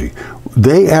biology.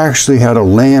 They actually had a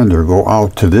lander go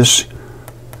out to this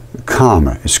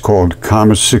comet. It's called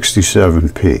Comet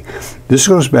 67P. This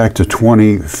goes back to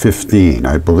 2015.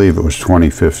 I believe it was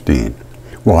 2015.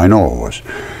 Well, I know it was.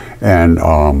 And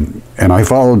I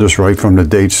followed this right from the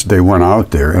dates they went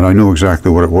out there, and I knew exactly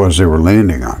what it was they were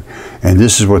landing on. And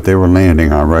this is what they were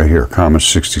landing on right here, Comet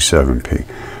 67P.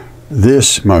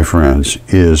 This, my friends,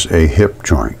 is a hip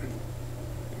joint.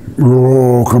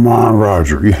 Oh, come on,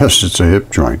 Roger. Yes, it's a hip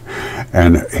joint.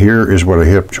 And here is what a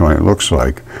hip joint looks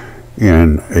like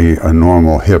in a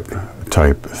normal hip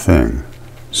type thing.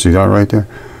 See that right there?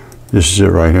 This is it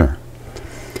right here.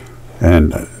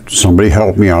 And somebody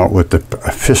helped me out with the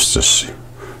fistus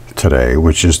today,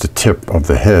 which is the tip of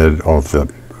the head of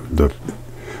the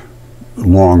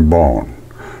long bone.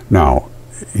 Now,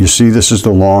 you see this is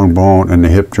the long bone and the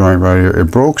hip joint right here.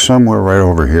 It broke somewhere right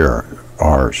over here,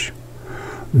 ours.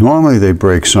 Normally they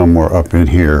break somewhere up in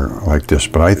here like this,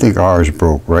 but I think ours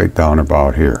broke right down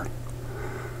about here.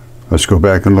 Let's go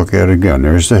back and look at it again.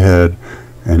 There's the head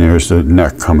and there's the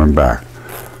neck coming back.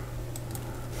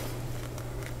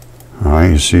 All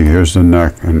right, you see here's the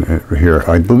neck and here.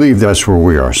 I believe that's where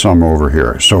we are, some over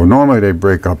here. So normally they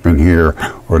break up in here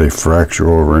or they fracture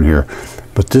over in here.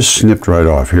 But this snipped right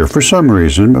off here for some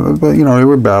reason, but you know, there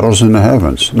were battles in the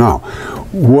heavens. Now,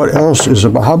 what else is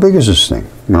about, how big is this thing?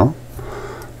 No?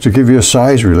 To give you a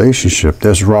size relationship,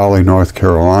 that's Raleigh, North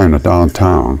Carolina,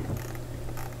 downtown.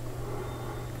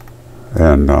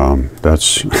 And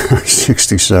that's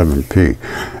 67P.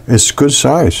 It's good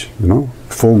size, you know,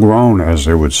 full grown, as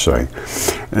they would say.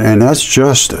 And that's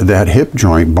just that hip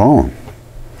joint bone.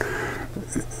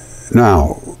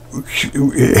 Now,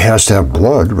 it has to have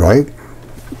blood, right?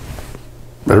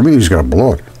 Everything's got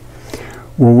blood.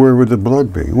 Well, where would the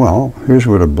blood be? Well, here's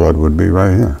where the blood would be,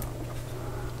 right here.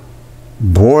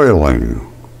 Boiling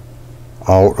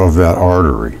out of that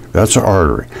artery. That's an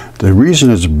artery. The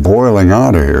reason it's boiling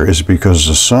out of here is because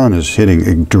the sun is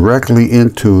hitting directly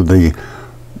into the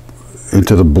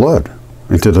blood,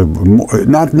 into the,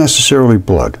 not necessarily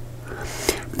blood,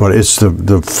 but it's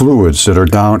the fluids that are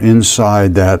down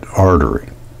inside that artery.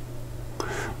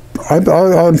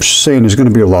 I'm saying there's going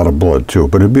to be a lot of blood too,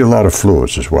 but it'll be a lot of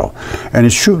fluids as well. And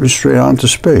it's shooting straight out into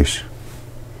space.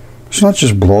 It's not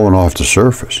just blowing off the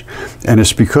surface. And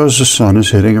it's because the sun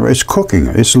is hitting it, it's cooking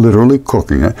it. It's literally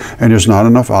cooking it. And there's not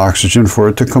enough oxygen for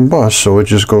it to combust, so it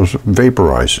just goes,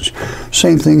 vaporizes.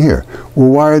 Same thing here. Well,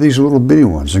 why are these little bitty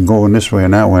ones and going this way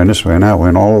and that way and this way and that way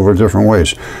and all over different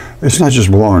ways? It's not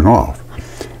just blowing off.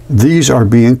 These are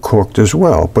being cooked as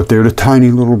well, but they're the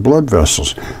tiny little blood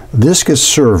vessels. This gets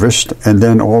serviced, and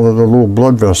then all of the little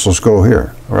blood vessels go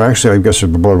here. Or actually, I guess the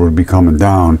blood would be coming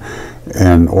down,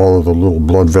 and all of the little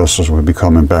blood vessels would be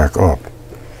coming back up.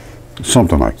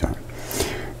 Something like that.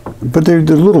 But they're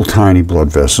the little tiny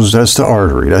blood vessels. That's the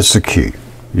artery. That's the key.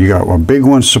 You got a big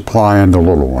one supplying the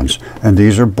little ones, and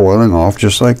these are boiling off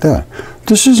just like that.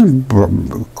 This isn't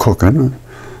cooking.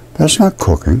 That's not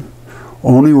cooking.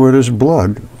 Only where there's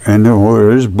blood, and where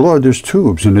there's blood, there's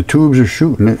tubes, and the tubes are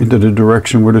shooting into the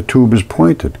direction where the tube is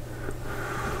pointed.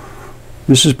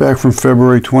 This is back from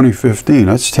February 2015.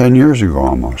 That's 10 years ago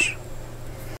almost.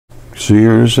 See,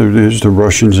 here's the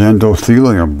Russians'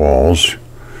 endothelium balls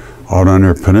out on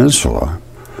their peninsula,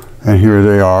 and here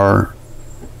they are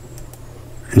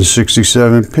in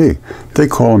 67P. They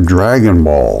call them dragon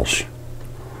balls.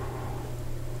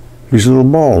 These little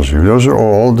balls here, those are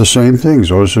all the same things.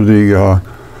 Those are the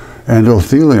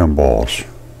endothelium balls.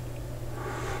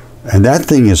 And that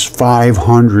thing is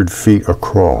 500 feet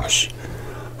across.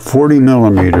 40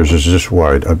 millimeters is this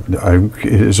wide.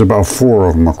 It's about 4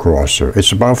 of them across there.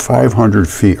 It's about 500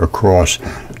 feet across.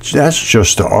 That's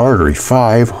just the artery,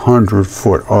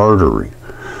 500-foot artery.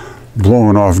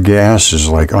 Blowing off gas is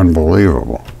like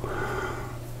unbelievable.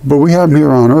 But we have them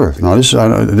here on Earth. Now, this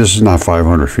is not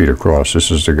 500 feet across. This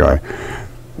is the guy.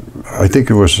 I think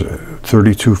it was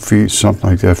 32 feet, something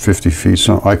like that, 50 feet,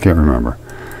 something. I can't remember.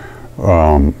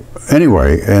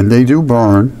 Anyway, and they do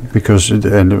burn because,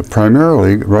 and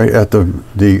primarily right at the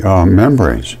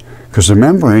membranes, because the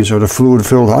membranes are the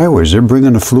fluid-filled highways. They're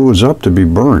bringing the fluids up to be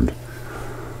burned.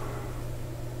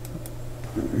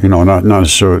 You know, not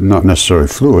necessarily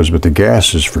fluids, but the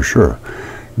gases for sure.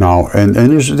 Now, and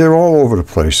they're all over the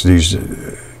place, these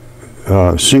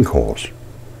sinkholes.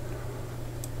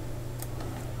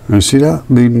 And you see that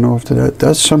leading off to that?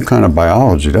 That's some kind of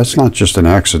biology. That's not just an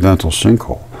accidental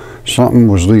sinkhole. Something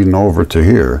was leading over to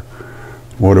here.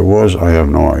 What it was, I have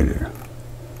no idea.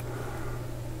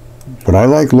 But I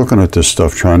like looking at this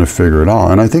stuff, trying to figure it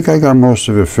out. And I think I got most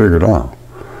of it figured out.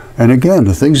 And again,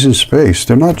 the things in space,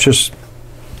 they're not just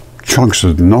chunks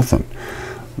of nothing.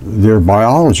 They're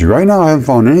biology. Right now, I haven't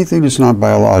found anything that's not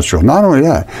biological. Not only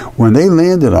that, when they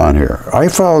landed on here, I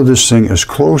followed this thing as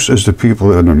close as the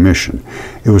people in the mission.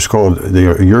 It was called the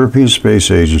European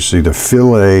Space Agency, the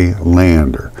Philae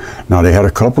lander. Now, they had a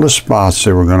couple of spots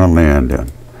they were going to land in.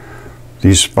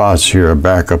 These spots here, a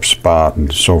backup spot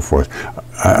and so forth.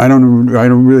 I don't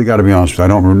really got to be honest with you, I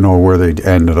don't know where they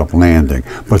ended up landing.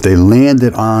 But they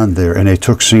landed on there and they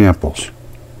took samples.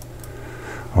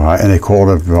 All right, and they called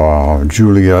it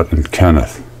Juliet and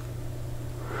Kenneth.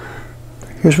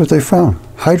 Here's what they found.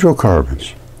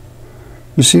 Hydrocarbons.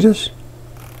 You see this?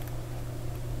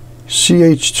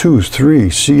 CH2, 3,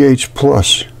 CH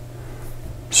plus,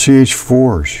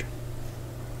 CH4s,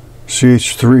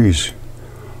 CH3s,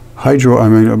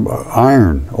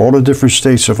 iron, all the different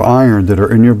states of iron that are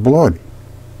in your blood.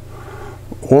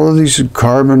 All of these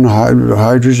carbon,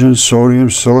 hydrogen, sodium,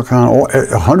 silicon,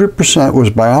 100% was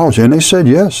biology. And they said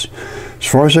yes. As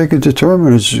far as they could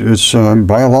determine, it's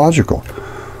biological.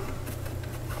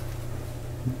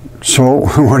 So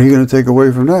what are you going to take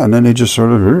away from that? And then they just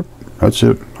sort of, that's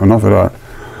it, enough of that.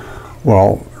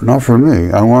 Well, not for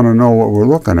me. I want to know what we're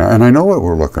looking at. And I know what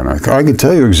we're looking at. I can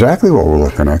tell you exactly what we're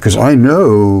looking at because I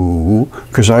know,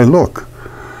 because I look.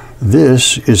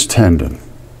 This is tendon.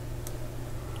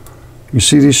 You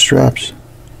see these straps?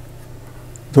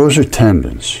 Those are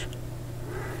tendons.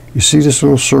 You see this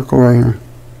little circle right here?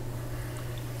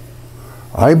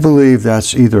 I believe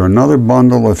that's either another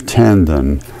bundle of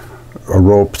tendon, a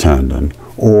rope tendon,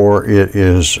 or it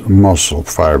is muscle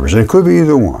fibers. It could be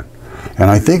either one. And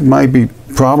I think it might be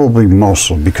probably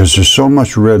muscle because there's so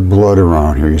much red blood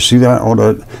around here. You see that?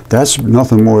 Oh, that's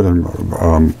nothing more than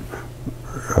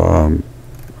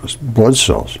blood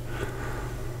cells.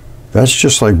 That's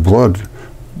just like blood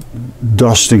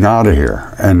dusting out of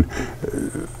here. And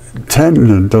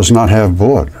tendon does not have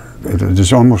blood.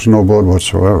 There's almost no blood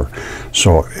whatsoever.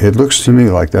 So it looks to me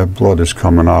like that blood is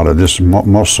coming out of this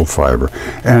muscle fiber.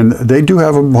 And they do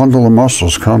have a bundle of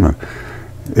muscles coming.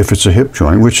 If it's a hip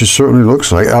joint, which it certainly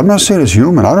looks like. I'm not saying it's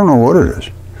human. I don't know what it is.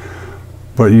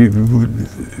 But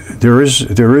there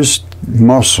is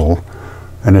muscle.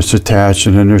 And it's attached,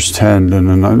 and then there's tendon,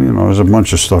 and there's a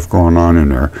bunch of stuff going on in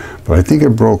there. But I think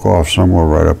it broke off somewhere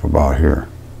right up about here.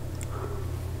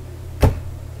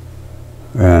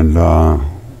 And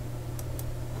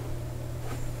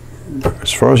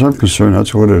as far as I'm concerned,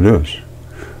 that's what it is.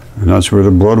 And that's where the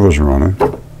blood was running.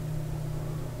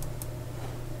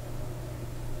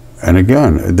 And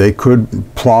again, they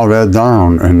could plow that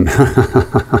down and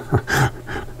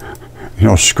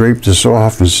scrape this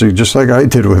off and see, just like I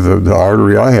did with the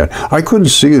artery I had. I couldn't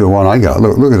see the one I got.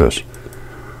 Look at this.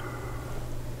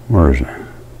 Where is it?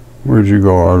 Where'd you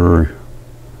go, artery?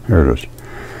 Here it is.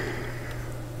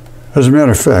 As a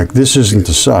matter of fact, this isn't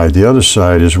the side. The other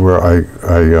side is where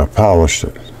I polished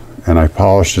it. And I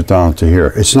polished it down to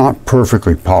here. It's not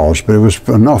perfectly polished, but it was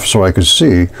enough so I could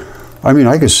see. I mean,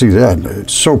 I could see that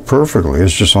so perfectly.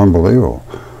 It's just unbelievable.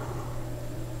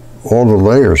 All the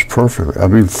layers perfectly. I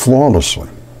mean, flawlessly.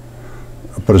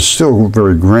 But it's still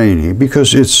very grainy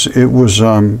because it was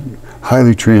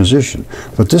highly transitioned.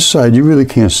 But this side, you really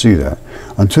can't see that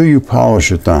until you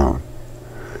polish it down.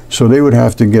 So they would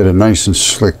have to get it nice and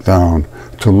slick down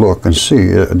to look and see,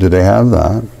 do they have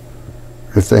that?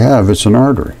 If they have, it's an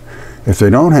artery. If they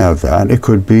don't have that, it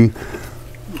could be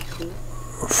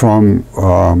from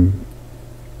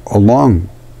a lung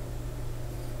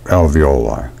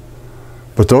alveoli.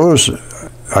 But those,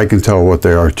 I can tell what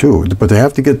they are too. But they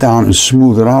have to get down and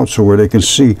smooth it out so where they can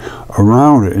see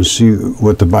around it and see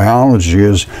what the biology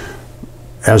is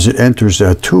as it enters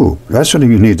that tube. That's what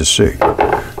you need to see.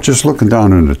 Just looking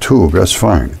down in the tube, that's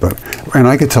fine. And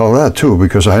I can tell that too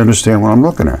because I understand what I'm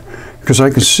looking at. Because I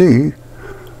can see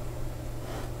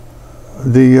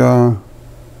the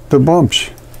bumps.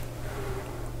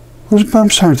 Those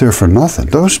bumps aren't there for nothing.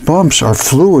 Those bumps are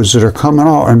fluids that are coming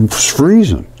out and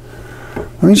freezing.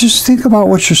 I mean, just think about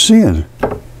what you're seeing.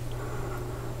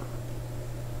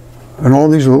 And all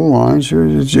these little lines are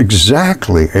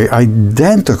exactly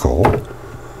identical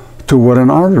to what an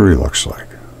artery looks like.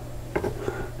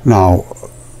 Now,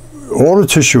 all the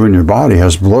tissue in your body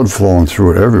has blood flowing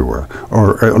through it everywhere,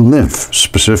 or lymph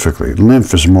specifically.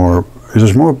 Lymph is more,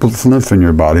 there's more lymph in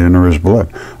your body than there is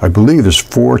blood. I believe there's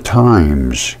 4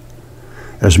 times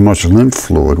as much lymph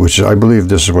fluid, which I believe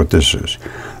this is what this is,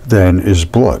 than is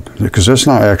blood, because that's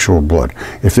not actual blood.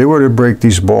 If they were to break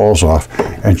these balls off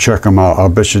and check them out, I'll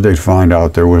bet you they'd find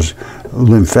out there was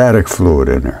lymphatic fluid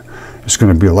in there. It's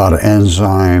going to be a lot of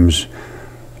enzymes,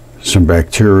 some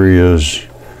bacterias.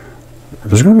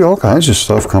 There's going to be all kinds of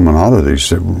stuff coming out of these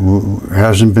that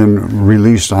hasn't been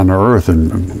released on the Earth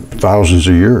in thousands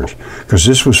of years, because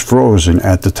this was frozen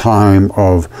at the time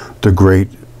of the Great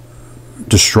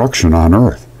Destruction on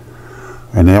Earth,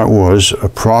 and that was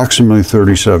approximately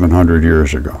 3,700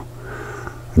 years ago,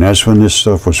 and that's when this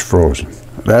stuff was frozen.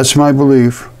 That's my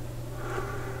belief.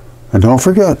 And don't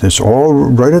forget, it's all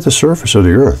right at the surface of the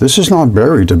Earth. This is not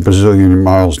buried a bazillion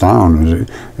miles down,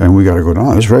 and we got to go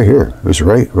down. It's right here. It's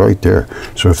right there.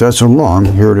 So if that's a lung,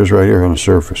 here it is right here on the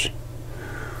surface.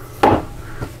 All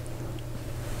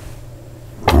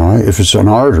right. If it's an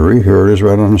artery, here it is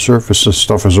right on the surface. The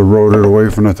stuff is eroded away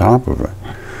from the top of it.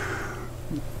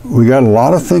 We got a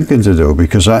lot of thinking to do,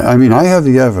 because I mean, I have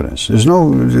the evidence.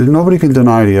 Nobody can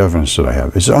deny the evidence that I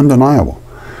have. It's undeniable.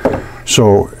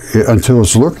 So until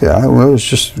it's looked at, well, it's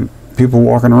just people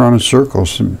walking around in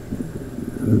circles and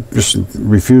just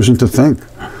refusing to think.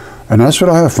 And that's what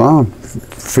I have found.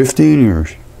 15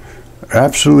 years.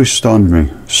 Absolutely stunned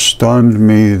me. Stunned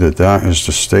me that is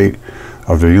the state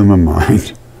of the human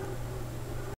mind.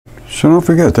 So don't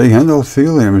forget, the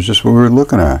endothelium is just what we're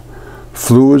looking at.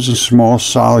 Fluids and small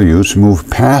solutes move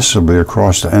passively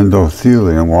across the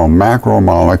endothelium, while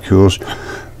macromolecules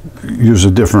use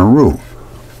a different route.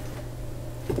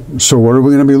 So what are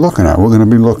we going to be looking at? We're going to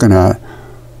be looking at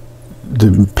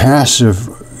the passive,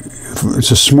 it's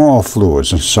the small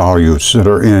fluids and solutes that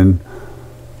are in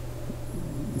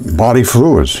body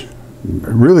fluids,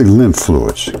 really lymph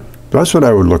fluids. That's what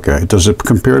I would look at. Does it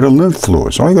compare to lymph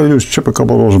fluids? All you got to do is chip a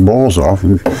couple of those balls off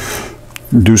and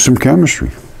do some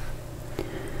chemistry.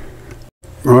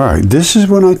 All right, this is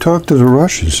when I talked to the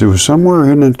Russians. It was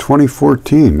somewhere in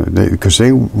 2014, because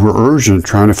they were urgent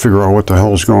trying to figure out what the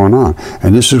hell's going on.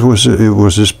 And it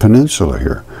was this peninsula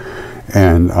here.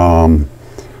 And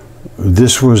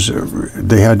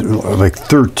they had like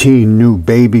 13 new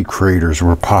baby craters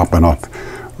were popping up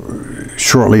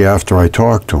shortly after I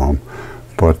talked to them.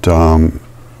 But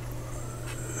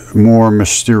more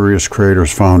mysterious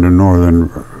craters found in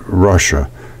northern Russia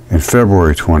in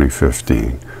February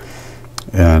 2015.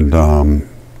 And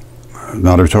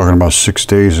now they're talking about 6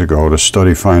 days ago, the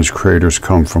study finds craters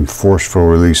come from forceful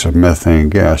release of methane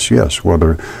gas. Yes,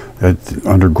 whether that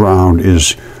underground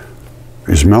is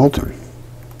melting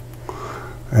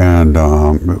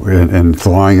and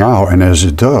thawing out, and as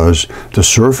it does, the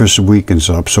surface weakens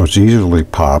up, so it's easily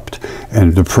popped,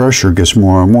 and the pressure gets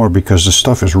more and more because the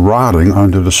stuff is rotting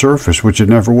under the surface, which it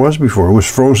never was before. It was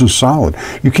frozen solid.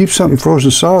 You keep something frozen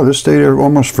solid, it'll stay there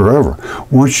almost forever.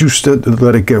 Once you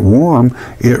let it get warm,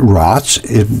 it rots,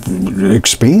 it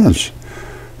expands,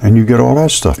 and you get all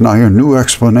that stuff. Now, here, new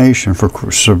explanation for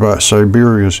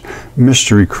Siberia's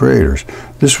mystery craters.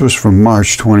 This was from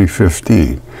March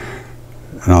 2015.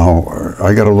 Now,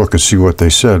 I got to look and see what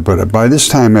they said, but by this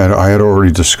time I had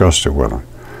already discussed it with them.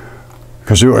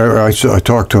 Because I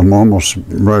talked to them almost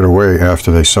right away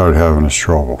after they started having this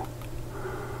trouble.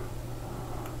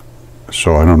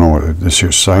 So I don't know what this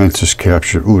here, scientists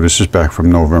captured, ooh, this is back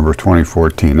from November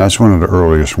 2014. That's one of the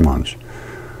earliest ones,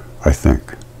 I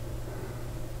think.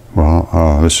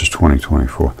 Well, this is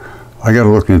 2024. I got to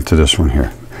look into this one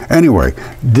here. Anyway,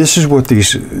 this is what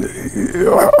these...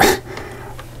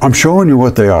 I'm showing you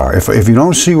what they are. If you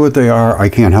don't see what they are, I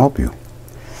can't help you.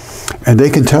 And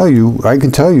they can tell you, I can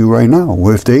tell you right now,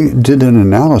 if they did an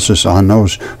analysis on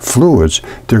those fluids,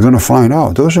 they're going to find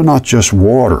out those are not just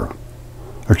water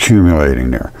accumulating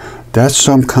there. That's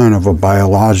some kind of a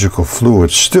biological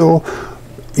fluid still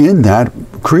in that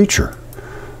creature.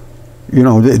 You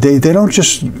know, they don't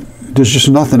just... There's just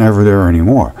nothing ever there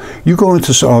anymore. You go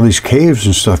into all these caves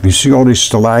and stuff, you see all these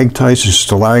stalactites and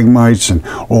stalagmites and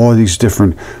all these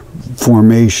different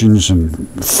formations and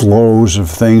flows of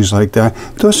things like that.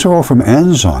 Those are all from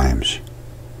enzymes.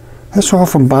 That's all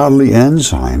from bodily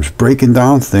enzymes breaking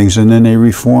down things, and then they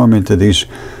reform into these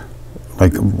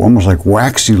almost like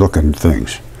waxy looking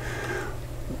things.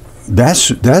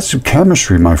 That's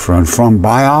chemistry, my friend, from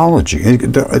biology.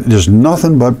 There's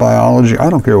nothing but biology. I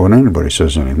don't care what anybody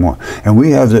says anymore. And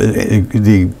we have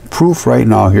the proof right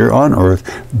now here on Earth.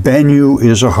 Bennu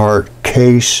is a heart.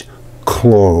 Case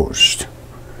closed.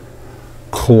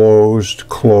 Closed,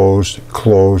 closed,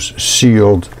 closed,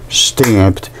 sealed,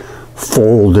 stamped,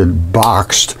 folded,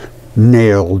 boxed,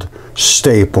 nailed,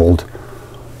 stapled,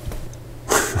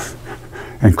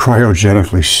 and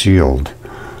cryogenically sealed.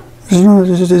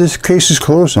 This case is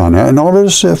closed on that, and all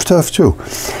this stuff too.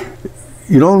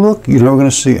 You don't look, you're never going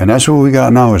to see. And that's what we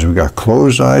got now, is we got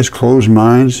closed eyes, closed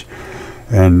minds,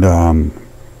 and I'm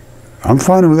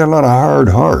finding we got a lot of hard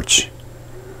hearts.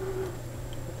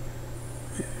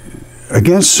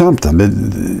 against something,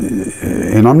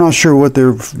 and I'm not sure what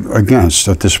they're against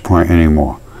at this point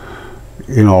anymore.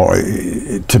 You know,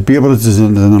 to be able to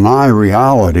deny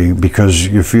reality because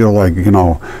you feel like, you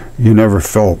know, you never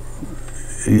felt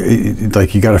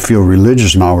like you got to feel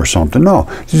religious now or something. No,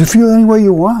 just feel any way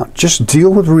you want. Just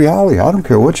deal with reality. I don't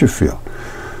care what you feel.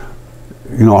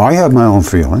 You know, I have my own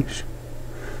feelings,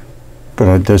 but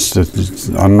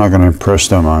I'm not going to impress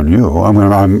them on you.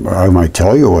 I might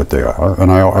tell you what they are,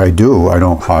 and I do. I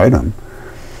don't hide them.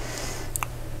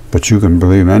 But you can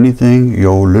believe anything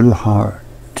your little heart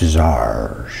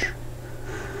desires.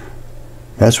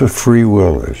 That's what free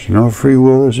will is. You know what free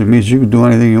will is? It means you can do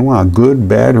anything you want, good,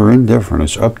 bad, or indifferent.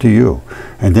 It's up to you.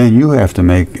 And then you have to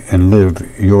make and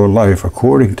live your life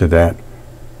according to that,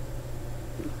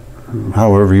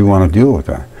 however you want to deal with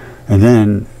that. And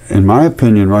then, in my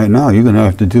opinion, right now, you're going to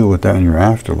have to deal with that in your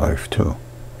afterlife, too.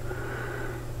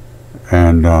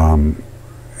 And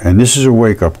this is a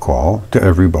wake-up call to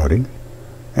everybody.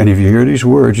 And if you hear these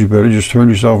words, you better just turn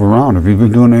yourself around. If you've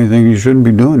been doing anything you shouldn't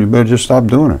be doing, you better just stop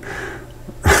doing it.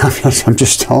 I'm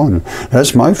just telling you.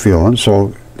 That's my feeling,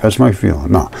 so that's my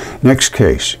feeling. Now, next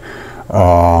case.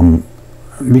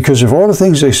 Because if all the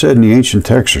things they said in the ancient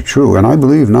texts are true, and I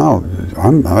believe now,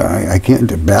 I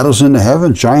can't, battles in the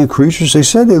heavens, giant creatures, they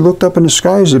said they looked up in the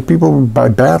skies at people by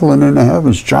battling in the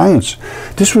heavens, giants.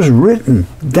 This was written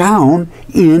down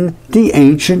in the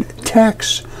ancient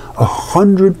texts.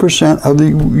 100% of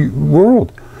the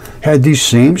world had these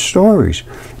same stories.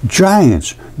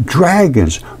 Giants,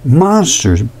 dragons,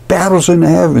 monsters, battles in the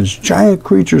heavens, giant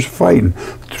creatures fighting,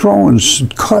 throwing,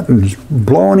 cutting,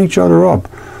 blowing each other up,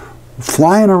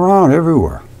 flying around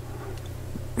everywhere.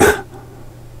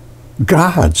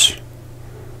 Gods.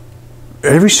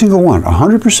 Every single one,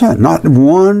 100%. Not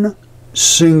one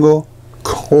single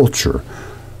culture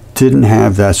didn't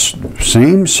have that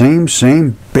same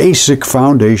basic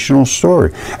foundational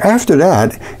story. After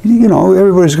that, you know,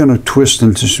 everybody's going to twist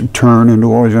and turn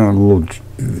into all these little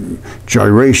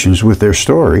gyrations with their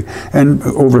story. And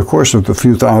over the course of a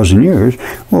few thousand years,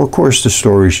 well, of course, the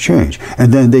stories change.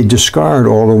 And then they discard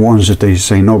all the ones that they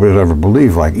say nobody's ever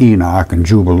believed, like Enoch and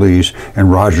Jubilees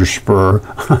and Roger Spur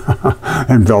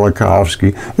and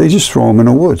Velikovsky. They just throw them in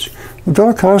the woods.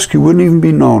 Velikovsky wouldn't even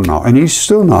be known now, and he's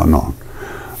still not known.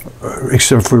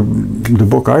 Except for the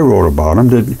book I wrote about him,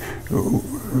 that,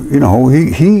 you know,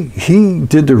 he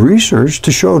did the research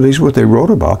to show these what they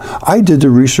wrote about. I did the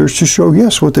research to show,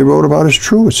 yes, what they wrote about is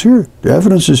true. It's here. The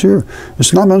evidence is here.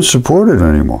 It's not unsupported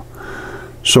anymore.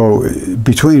 So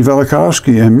between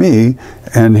Velikovsky and me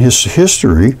and his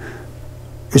history,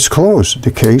 it's closed.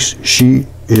 The case, she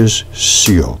is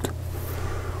sealed.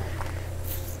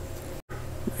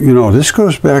 You know, this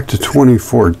goes back to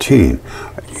 2014.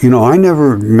 You know, I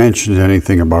never mentioned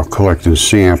anything about collecting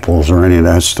samples or any of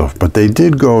that stuff, but they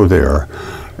did go there.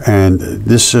 And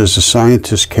this says the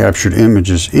scientists captured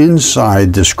images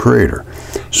inside this crater.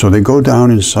 So they go down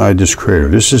inside this crater.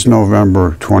 This is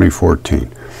November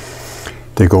 2014.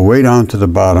 They go way down to the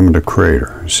bottom of the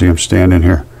crater. See them standing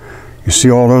here? You see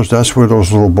all those? That's where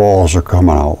those little balls are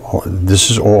coming out.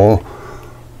 This is all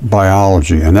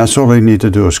biology. And that's all they need to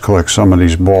do is collect some of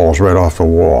these balls right off the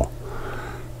wall.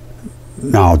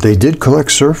 Now, they did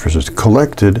collect surfaces,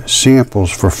 collected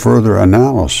samples for further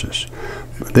analysis.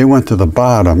 They went to the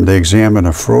bottom, they examined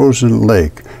a frozen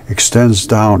lake, extends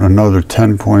down another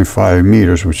 10.5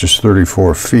 meters, which is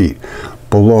 34 feet,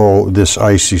 below this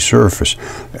icy surface.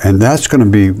 And that's going to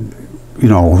be, you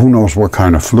know, who knows what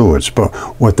kind of fluids. But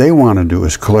what they want to do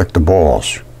is collect the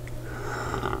balls.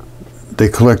 They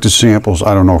collected samples,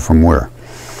 I don't know from where.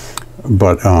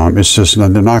 But it's just they're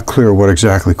not clear what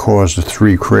exactly caused the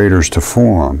three craters to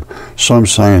form. Some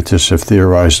scientists have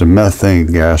theorized the methane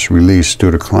gas released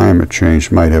due to climate change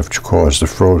might have caused the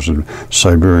frozen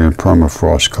Siberian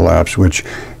permafrost collapse, which,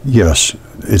 yes,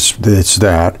 it's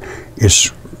that.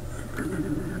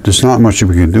 There's not much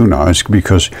we can do now. It's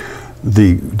because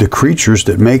the creatures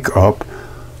that make up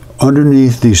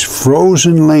underneath these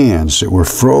frozen lands that were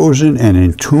frozen and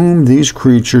entombed these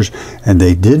creatures, and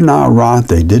they did not rot,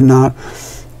 they did not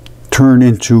turn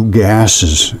into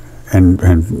gases, and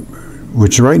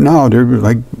which right now they're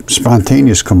like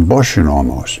spontaneous combustion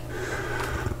almost.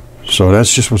 So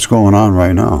that's just what's going on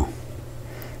right now.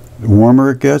 The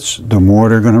warmer it gets, the more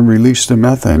they're going to release the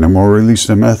methane. The more release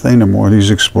the methane, the more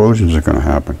these explosions are going to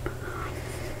happen.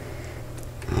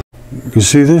 You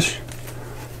see this?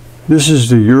 This is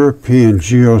the European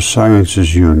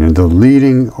Geosciences Union, the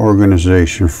leading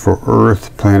organization for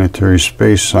Earth planetary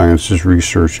space sciences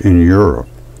research in Europe.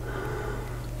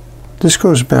 This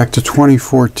goes back to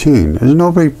 2014. There's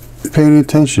nobody paying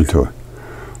attention to it.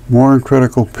 More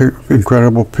incredible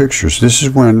pictures. This is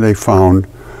when they found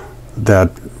that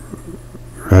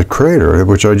crater,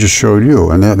 which I just showed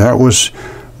you, and that was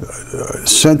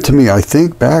sent to me, I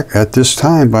think, back at this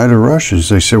time by the Russians.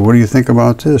 They said, "What do you think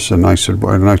about this?" And I said,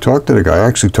 and I talked to the guy. I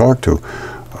actually talked to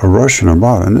a Russian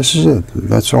about it, and this is it.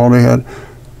 That's all they had.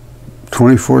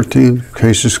 2014,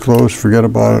 cases closed, forget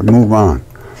about it, move on.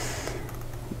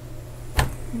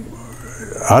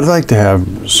 I'd like to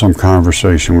have some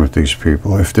conversation with these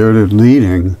people. If they're the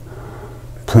leading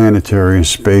planetary and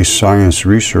space science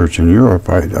research in Europe,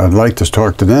 I'd like to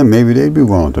talk to them. Maybe they'd be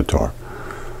willing to talk.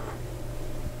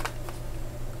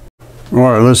 All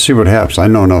right, let's see what happens. I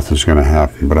know nothing's going to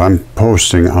happen, but I'm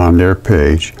posting on their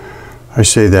page. I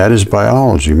say that is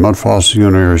biology. Mudfossil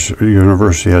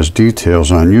University has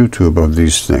details on YouTube of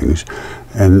these things.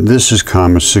 And this is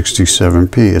Comet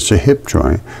 67P. It's a hip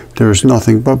joint. There is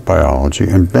nothing but biology.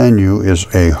 And Bennu is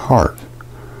a heart.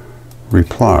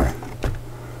 Reply.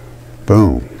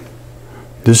 Boom.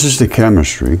 This is the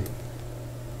chemistry.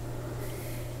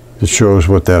 It shows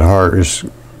what that heart is,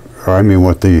 or I mean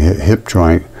what the hip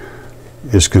joint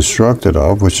is constructed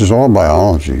of, which is all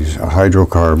biology.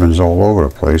 Hydrocarbons all over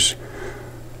the place.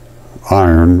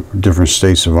 Iron, different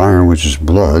states of iron, which is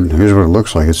blood. Here's what it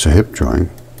looks like. It's a hip joint.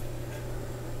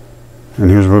 And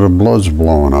here's where the blood's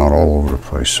blowing out all over the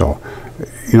place. So,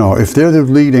 you know, if they're the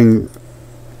leading,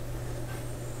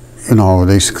 you know,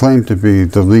 they claim to be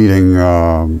the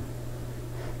leading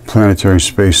planetary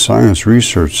space science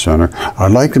research center,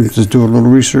 I'd like them to do a little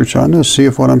research on this, see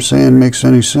if what I'm saying makes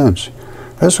any sense.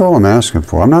 That's all I'm asking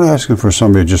for. I'm not asking for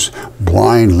somebody to just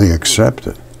blindly accept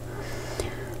it.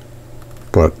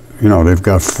 But, you know, they've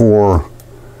got 4.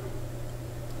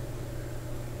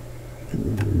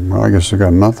 Well, I guess they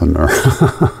got nothing there.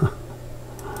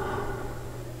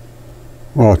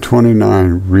 Well,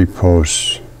 29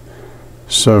 reposts,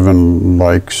 7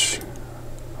 likes.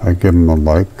 I give them a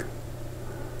like.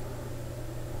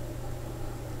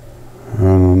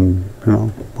 And, you know,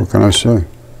 what can I say?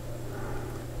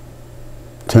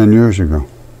 10 years ago.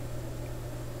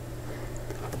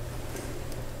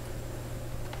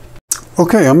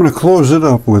 Okay, I'm going to close it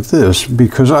up with this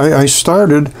because I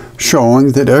started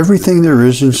showing that everything there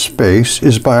is in space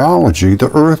is biology.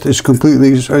 The Earth is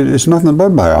completely, it's nothing but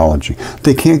biology.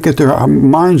 They can't get their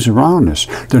minds around this.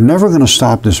 They're never going to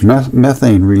stop this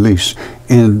methane release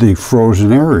in the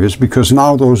frozen areas because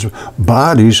now those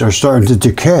bodies are starting to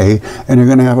decay and they're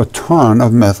going to have a ton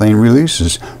of methane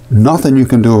releases. Nothing you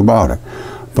can do about it.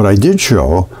 But I did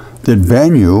show that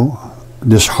Bennu,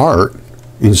 this heart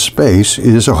in space,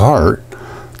 is a heart.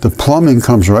 The plumbing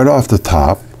comes right off the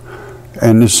top,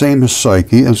 and the same as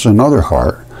Psyche, it's another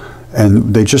heart.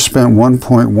 And they just spent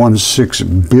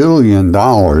 $1.16 billion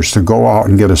to go out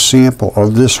and get a sample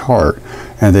of this heart,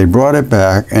 and they brought it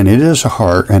back, and it is a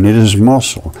heart, and it is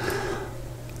muscle.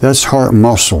 That's heart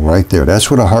muscle right there. That's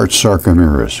what a heart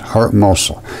sarcomere is, heart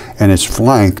muscle. And it's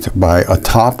flanked by a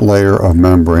top layer of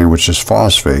membrane, which is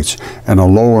phosphates, and a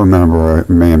lower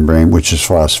membrane, which is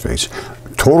phosphates.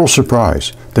 Total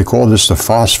surprise. They call this the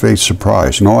phosphate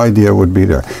surprise. No idea it would be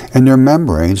there. And they're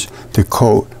membranes to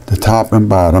coat the top and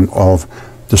bottom of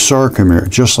the sarcomere,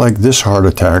 just like this heart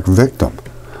attack victim.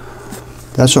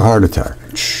 That's a heart attack.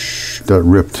 That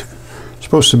ripped. It's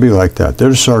supposed to be like that. They're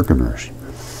the sarcomeres.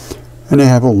 And they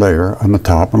have a layer on the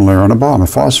top and a layer on the bottom of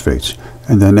phosphates.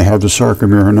 And then they have the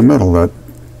sarcomere in the middle that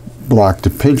block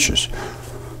the pinches.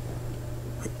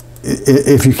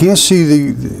 If you can't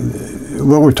see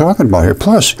what we're talking about here,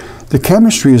 plus the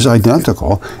chemistry is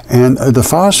identical, and the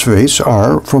phosphates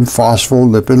are from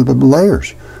phospholipid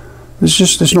layers.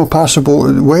 There's no possible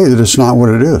way that it's not what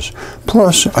it is.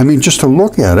 Plus, I mean, just to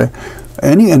look at it,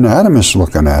 any anatomist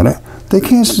looking at it, they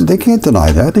can't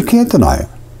deny that. They can't deny it.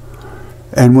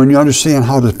 And when you understand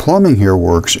how the plumbing here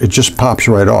works, it just pops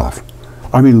right off.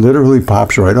 I mean, literally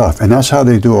pops right off. And that's how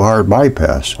they do a heart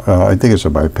bypass. I think it's a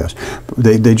bypass.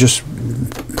 They just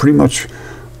pretty much,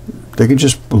 they can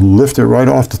just lift it right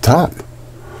off the top.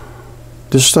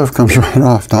 This stuff comes right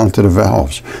off down to the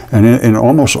valves. And in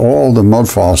almost all the mud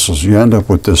fossils, you end up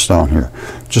with this down here.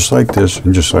 Just like this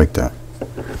and just like that.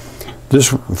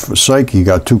 This Psyche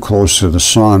got too close to the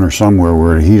sun or somewhere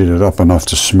where it heated it up enough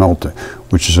to smelt it,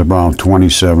 which is around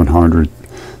 2,700,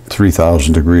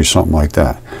 3,000 degrees, something like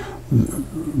that.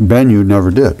 Bennu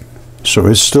never did. So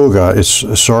it's still got its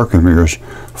sarcomeres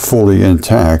fully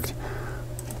intact,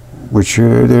 which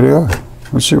there they are.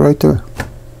 Let's see right there.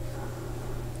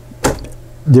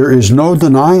 There is no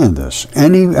denying this.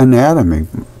 Any anatomy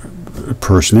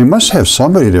person. They must have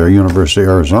somebody there at University of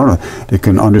Arizona that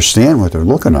can understand what they're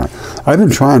looking at. I've been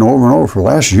trying over and over for the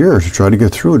last year to try to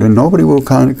get through it, and nobody will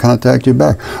contact you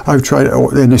back. I've tried,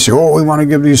 and they say, oh, we want to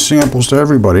give these samples to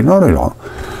everybody. No, they don't.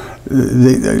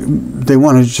 They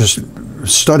want to just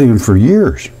study them for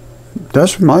years.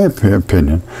 That's my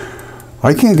opinion.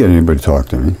 I can't get anybody to talk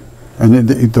to me. And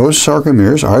those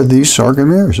sarcomeres are these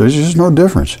sarcomeres. There's just no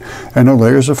difference. And the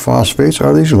layers of phosphates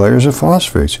are these layers of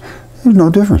phosphates. There's no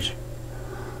difference.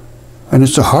 And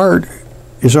it's a heart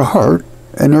is a heart,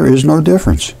 and there is no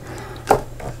difference.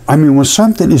 I mean, when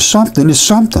something is something, it's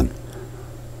something.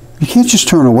 You can't just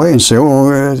turn away and say,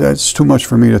 oh, that's too much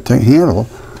for me to handle.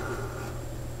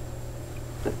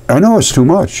 I know it's too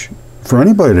much for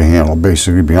anybody to handle,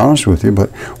 basically, to be honest with you,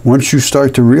 but once you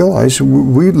start to realize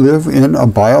we live in a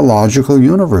biological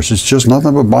universe, it's just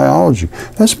nothing but biology.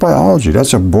 That's biology.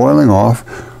 That's a boiling off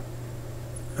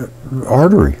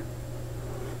artery.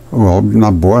 Well,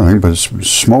 not boiling, but it's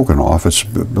smoking off. It's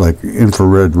like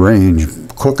infrared range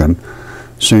cooking.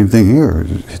 Same thing here.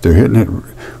 They're hitting it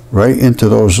right into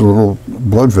those little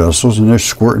blood vessels, and they're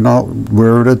squirting out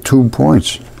where the tube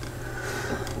points.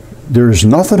 There's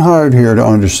nothing hard here to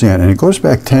understand, and it goes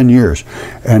back 10 years.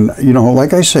 And, you know,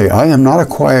 like I say, I am not a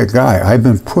quiet guy. I've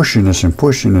been pushing this and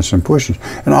pushing this and pushing.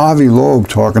 And Avi Loeb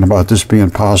talking about this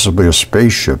being possibly a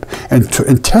spaceship, and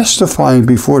testifying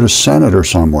before the Senate or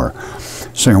somewhere,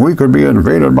 saying we could be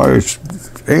invaded by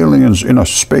aliens in a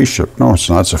spaceship. No, it's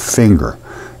not. It's a finger.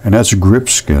 And that's grip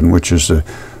skin, which is the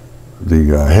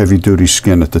heavy-duty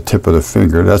skin at the tip of the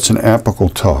finger. That's an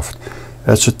apical tuft.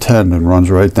 That's a tendon,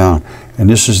 runs right down. And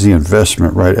this is the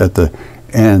investment right at the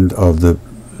end of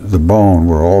the bone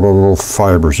where all the little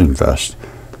fibers invest.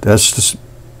 That's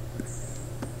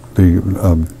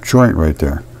the joint right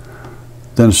there.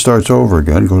 Then it starts over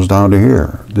again, goes down to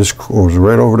here. This goes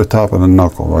right over the top of the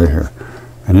knuckle right here.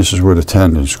 And this is where the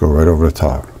tendons go right over the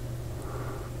top.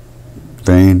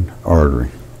 Vein,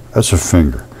 artery. That's a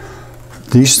finger.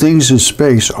 These things in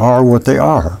space are what they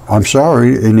are. I'm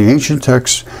sorry, in the ancient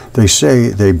texts, they say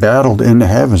they battled in the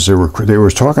heavens. They were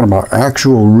talking about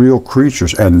actual real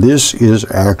creatures, and this is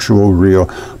actual real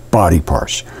body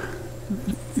parts.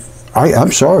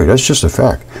 I'm sorry, that's just a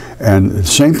fact. And the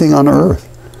same thing on Earth.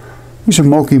 These are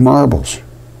Moki marbles.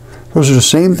 Those are the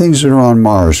same things that are on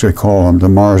Mars. They call them the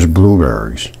Mars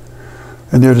blueberries.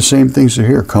 And they're the same things that are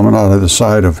here, coming out of the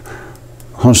side of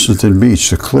Huntington Beach,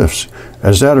 the cliffs.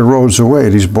 As that erodes away,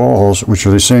 these balls, which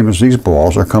are the same as these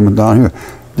balls, are coming down here.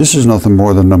 This is nothing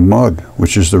more than the mud,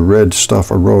 which is the red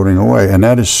stuff eroding away, and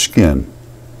that is skin.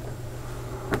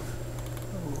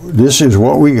 This is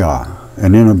what we got.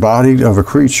 And in the body of a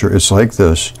creature, it's like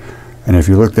this. And if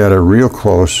you looked at it real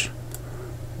close,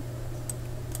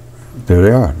 there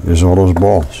they are. There's all those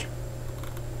balls.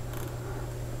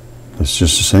 It's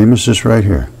just the same as this right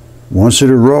here. Once it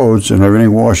erodes and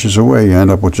everything washes away, you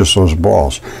end up with just those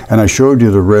balls. And I showed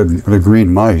you the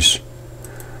green mice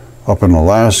up in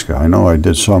Alaska. I know I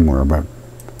did somewhere, but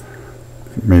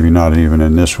maybe not even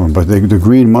in this one. But the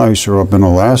green mice are up in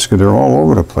Alaska. They're all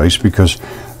over the place because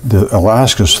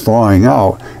Alaska's thawing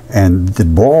out, and the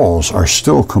balls are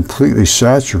still completely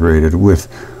saturated with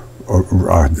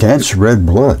dense red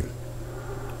blood.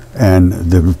 And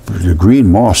the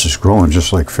green moss is growing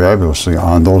just like fabulously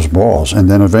on those balls, and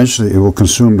then eventually it will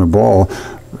consume the ball,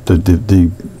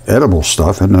 the edible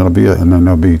stuff, and then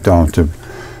they'll be down to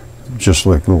just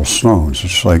like little stones,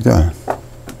 just like that.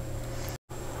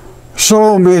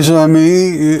 So, mes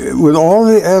amis, with all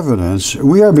the evidence,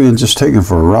 we are being just taken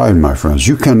for a ride, my friends.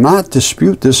 You cannot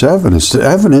dispute this evidence. The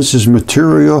evidence is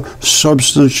material,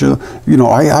 substantial. You know,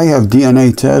 I have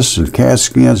DNA tests and CAT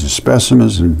scans and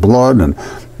specimens and blood and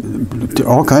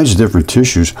all kinds of different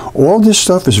tissues. All this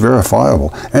stuff is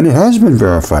verifiable, and it has been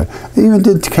verified. They even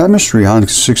did chemistry on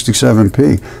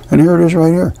 67P, and here it is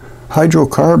right here.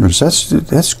 Hydrocarbons,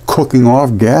 that's cooking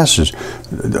off gases.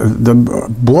 The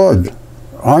blood,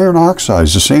 iron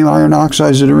oxides, the same iron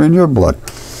oxides that are in your blood.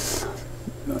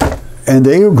 And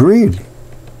they agreed.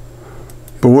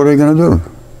 But what are they going to do?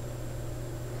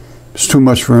 It's too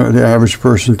much for the average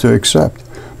person to accept.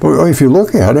 But if you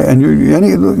look at it, and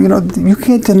you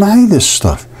can't deny this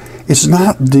stuff. It's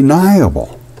not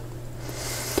deniable.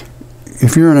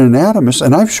 If you're an anatomist,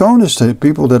 and I've shown this to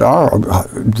people that are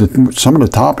some of the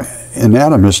top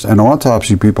anatomists and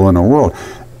autopsy people in the world,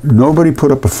 nobody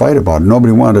put up a fight about it.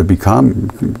 Nobody wants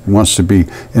to be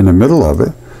in the middle of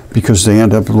it, because they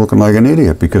end up looking like an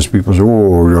idiot, because people say,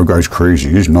 oh, that guy's crazy,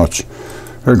 he's nuts.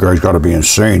 That guy's got to be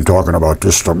insane talking about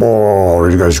this stuff. Oh,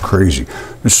 this guy's crazy.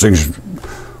 This thing's,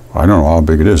 I don't know how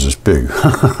big it is. It's big.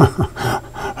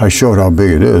 I showed how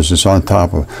big it is. It's on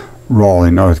top of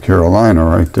Raleigh, North Carolina,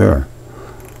 right there.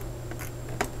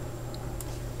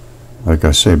 Like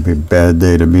I say, it'd be a bad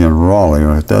day to be in Raleigh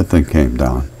if that thing came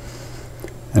down.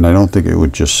 And I don't think it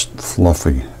would just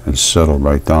fluffy and settle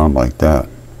right down like that.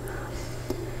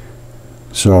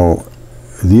 So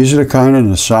these are the kind of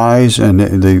the size and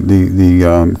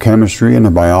the chemistry and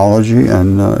the biology,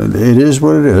 and it is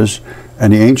what it is.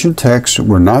 And the ancient texts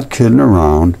were not kidding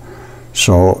around.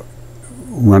 So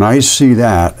when I see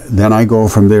that, then I go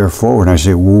from there forward. And I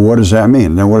say, well, what does that mean?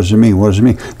 And then what does it mean? What does it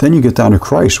mean? Then you get down to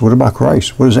Christ. What about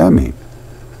Christ? What does that mean?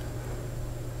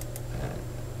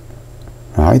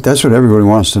 All right, that's what everybody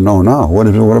wants to know now. What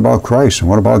about Christ? And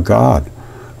what about God?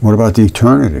 What about the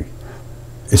eternity?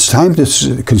 It's time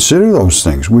to consider those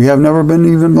things. We have never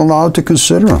been even allowed to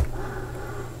consider them.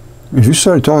 If you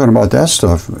started talking about that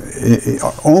stuff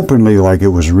openly like it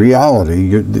was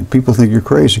reality, people think you're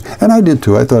crazy. And I did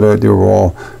too. I thought they were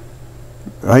all...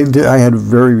 I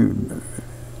didn't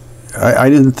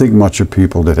think much of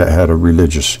people that had a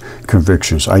religious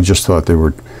convictions. I just thought they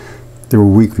were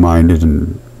weak-minded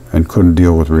and couldn't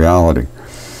deal with reality.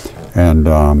 And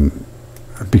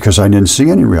because I didn't see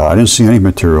any reality, I didn't see any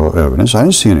material evidence, I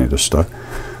didn't see any of this stuff.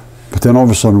 But then all of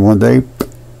a sudden one day,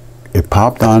 it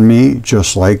popped on me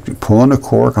just like pulling a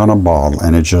cork on a bottle,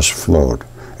 and it just flowed.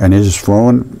 And it is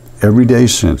flowing every day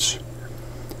since.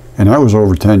 And that was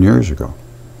over 10 years ago.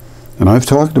 And I've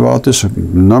talked about this a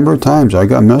number of times. I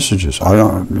got messages.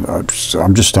 I'm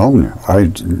just telling you.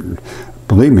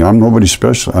 Believe me, I'm nobody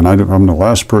special, and I'm the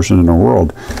last person in the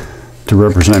world to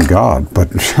represent God.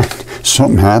 But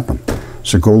something happened.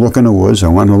 So go look in the woods. I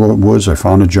went in the woods. I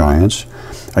found the giants.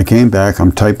 I came back.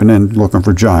 I'm typing in looking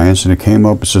for giants, and it came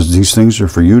up. It says these things are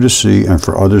for you to see and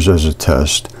for others as a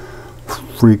test.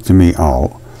 Freaked me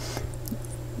out.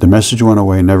 The message went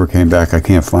away, never came back. I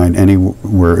can't find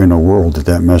anywhere in the world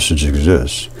that message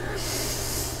exists.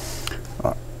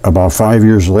 About 5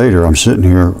 years later, I'm sitting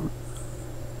here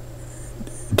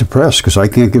depressed because I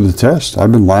can't give the test.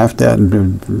 I've been laughed at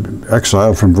and been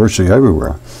exiled from virtually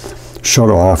everywhere. Shut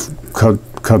off,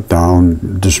 cut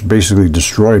down, just basically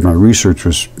destroyed. My research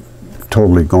was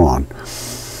totally gone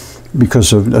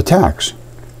because of attacks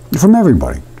from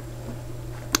everybody.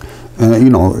 And, you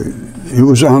know, it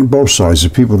was on both sides. The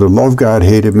people that love God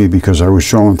hated me because I was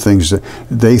showing things that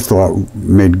they thought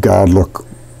made God look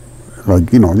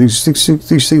like, you know, these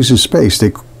things in space.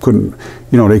 They couldn't,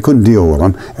 you know, they couldn't deal with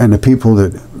them. And the people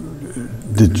that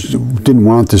didn't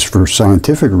want this for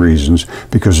scientific reasons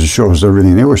because it shows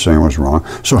everything they were saying was wrong.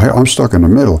 So I'm stuck in the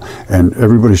middle, and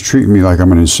everybody's treating me like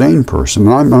I'm an insane person.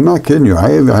 And I'm not kidding you. I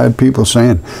have had people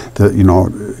saying that, you know,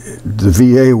 the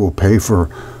VA will pay for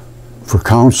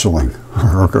counseling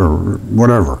or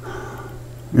whatever.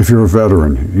 If you're a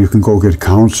veteran, you can go get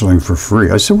counseling for free.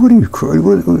 I said,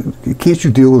 can't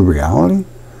you deal with reality?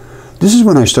 This is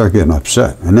when I start getting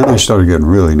upset, and then I started getting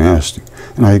really nasty,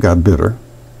 and I got bitter.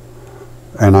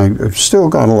 And I still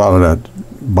got a lot of that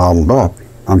bottled up.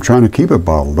 I'm trying to keep it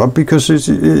bottled up because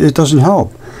it doesn't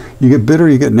help. You get bitter,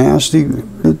 you get nasty,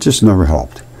 it just never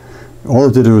helped. All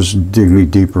it did was dig me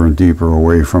deeper and deeper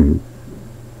away from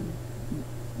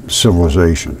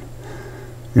civilization.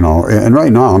 You know, and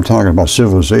right now I'm talking about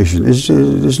civilization.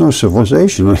 There's no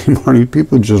civilization anymore.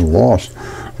 People are just lost.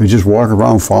 They just walk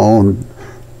around following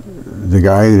the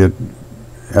guy that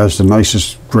has the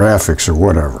nicest graphics or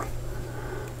whatever.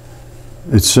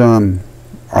 It's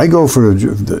I go for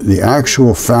the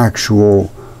actual factual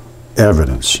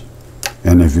evidence,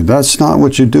 and if that's not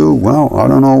what you do, well, I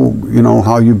don't know, you know,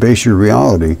 how you base your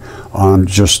reality on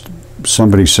just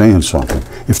somebody saying something.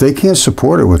 If they can't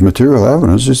support it with material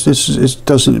evidence, it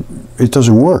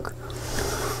doesn't work.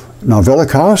 Now,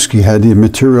 Velikovsky had the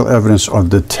material evidence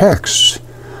of the texts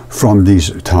from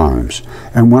these times,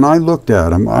 and when I looked at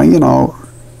them, you know.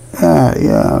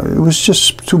 Yeah, it was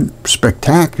just too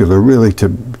spectacular, really,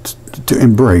 to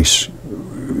embrace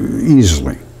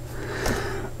easily.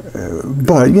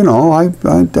 But, you know, I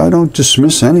don't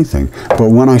dismiss anything. But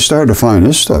when I started to find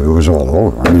this stuff, it was all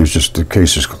over. I mean, it's just the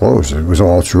case is closed. It was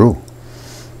all true.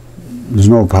 There's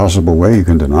no possible way you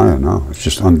can deny it now. It's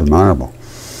just undeniable.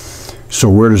 So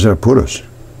where does that put us?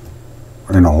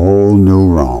 In a whole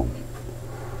new realm.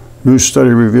 New study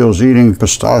reveals eating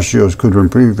pistachios could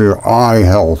improve your eye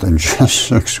health in just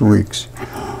 6 weeks.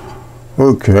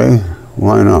 Okay,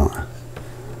 why not?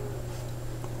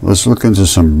 Let's look into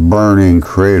some burning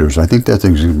craters. I think that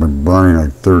thing's been burning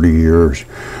like 30 years.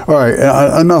 All right,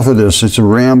 enough of this. It's a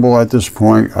ramble at this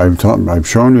point. I've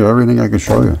shown you everything I can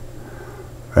show you.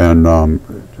 And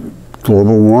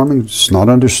global warming, it's not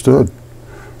understood.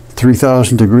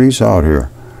 3,000 degrees out here.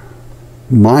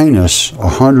 Minus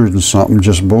 100 and something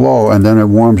just below, and then it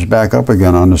warms back up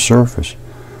again on the surface.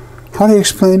 How do you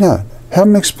explain that? Have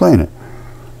them explain it.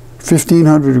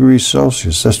 1,500 degrees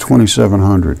Celsius, that's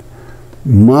 2,700.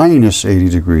 Minus 80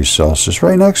 degrees Celsius,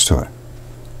 right next to it.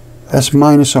 That's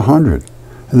minus 100.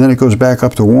 And then it goes back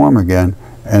up to warm again,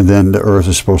 and then the Earth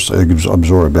is supposed to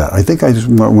absorb that. I think I just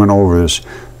went over this.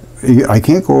 I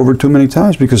can't go over it too many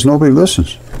times because nobody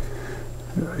listens.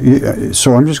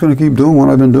 So I'm just going to keep doing what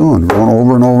I've been doing, going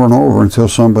over and over and over until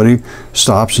somebody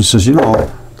stops and says, you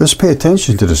know, let's pay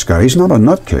attention to this guy. He's not a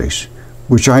nutcase,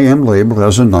 which I am labeled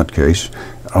as a nutcase.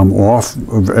 I'm off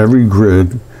of every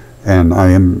grid, and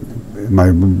my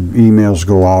emails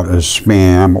go out as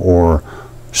spam or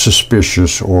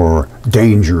suspicious or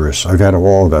dangerous. I've had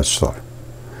all of that stuff.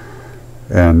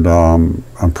 And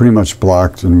I'm pretty much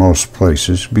blocked in most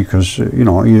places because, you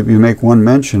know, you make one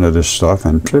mention of this stuff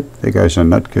and flip, the guy's a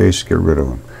nutcase, get rid of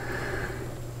him.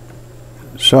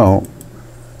 So,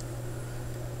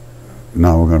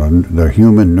 now we're going to, the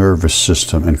human nervous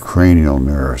system and cranial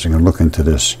nerves. I'm going to look into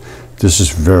this. This is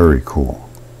very cool.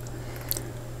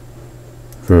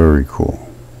 Very cool.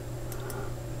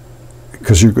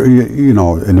 Because, you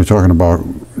know, and they're talking about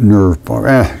nerve,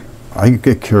 I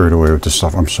get carried away with this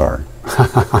stuff, I'm sorry.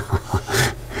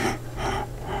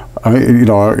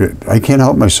 I can't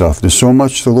help myself. There's so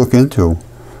much to look into,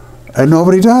 and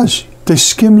nobody does. They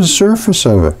skim the surface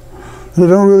of it. They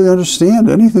don't really understand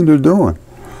anything they're doing.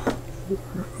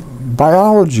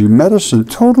 Biology, medicine,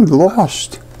 totally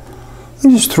lost.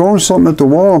 They're just throwing something at the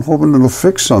wall and hoping it'll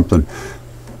fix something.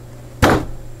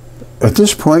 At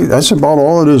this point, that's about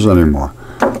all it is anymore.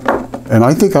 And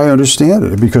I think I understand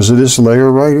it because of this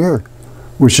layer right here,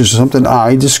 which is something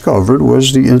I discovered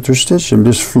was the interstitium,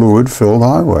 this fluid-filled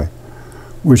highway,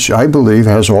 which I believe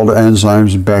has all the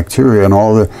enzymes and bacteria and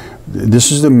all the,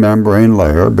 this is the membrane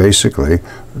layer, basically,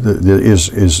 that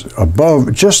is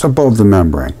above, just above the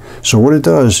membrane. So what it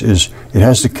does is it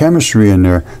has the chemistry in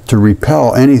there to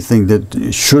repel anything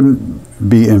that shouldn't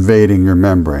be invading your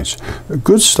membranes.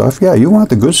 Good stuff, yeah, you want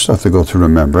the good stuff to go through the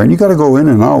membrane. You got to go in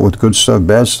and out with good stuff,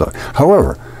 bad stuff.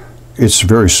 However, it's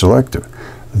very selective.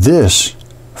 This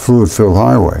fluid-filled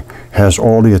highway has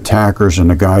all the attackers and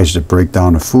the guys that break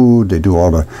down the food. They do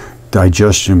all the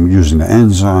digestion using the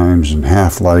enzymes and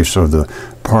half-lives of the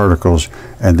particles,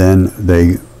 and then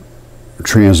they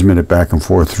transmit it back and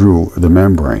forth through the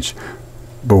membranes.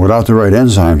 But without the right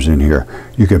enzymes in here,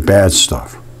 you get bad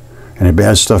stuff. And the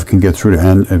bad stuff can get through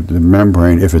the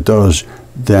membrane. If it does,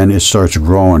 then it starts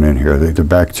growing in here, the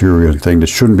bacteria thing that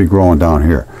shouldn't be growing down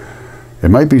here. It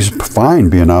might be fine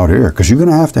being out here, because you're going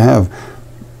to have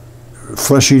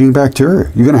flesh-eating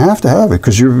bacteria. You're going to have it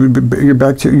because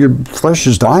your flesh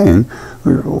is dying.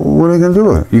 What are they going to do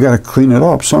with it? You got to clean it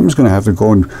up. Something's going to have to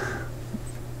go and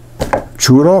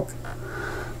chew it up.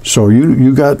 So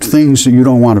you got things that you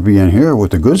don't want to be in here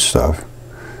with the good stuff,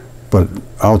 but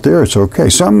out there it's okay.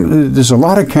 There's a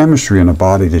lot of chemistry in the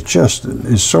body that just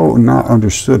is so not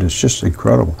understood. It's just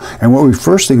incredible. And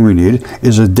first thing we need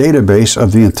is a database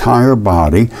of the entire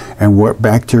body and what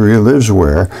bacteria lives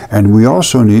where. And we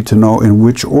also need to know in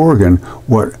which organ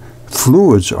what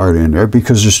fluids are in there,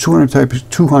 because there's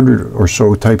 200 or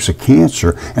so types of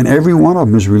cancer, and every one of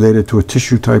them is related to a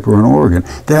tissue type or an organ.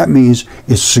 That means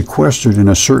it's sequestered in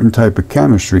a certain type of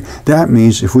chemistry. That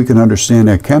means if we can understand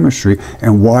that chemistry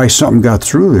and why something got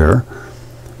through there,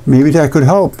 maybe that could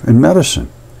help in medicine.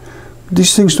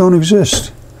 These things don't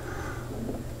exist.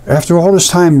 After all this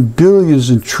time, billions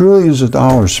and trillions of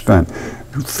dollars spent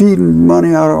feeding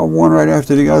money out of one right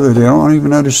after the other, they don't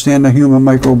even understand the human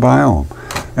microbiome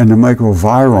and the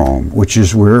microvirome, which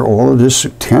is where all of this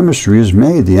chemistry is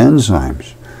made, the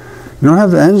enzymes. You don't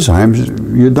have the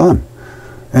enzymes, you're done.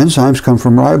 Enzymes come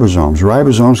from ribosomes.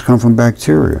 Ribosomes come from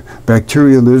bacteria.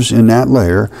 Bacteria lives in that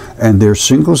layer, and they're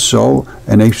single cell,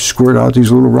 and they squirt out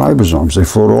these little ribosomes. They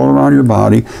float all around your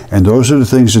body, and those are the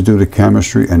things that do the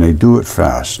chemistry, and they do it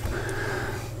fast.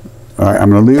 All right, I'm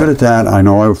going to leave it at that. I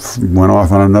know I went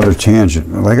off on another tangent.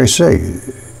 Like I say,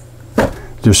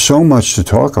 there's so much to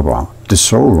talk about. It's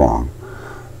so wrong.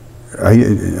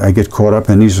 I get caught up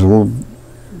in these little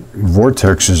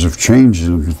vortexes of change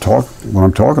and what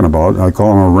I'm talking about. I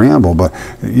call them a ramble, but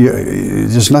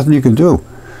there's nothing you can do.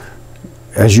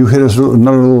 As you hit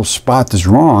another little spot that's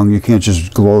wrong, you can't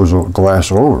just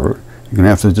glass over it. You're going to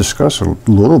have to discuss it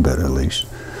a little bit at least.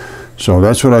 So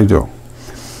that's what I do.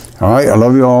 All right, I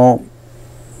love you all.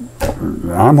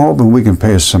 I'm hoping we can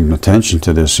pay some attention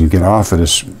to this and get off of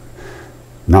this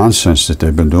nonsense that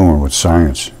they've been doing with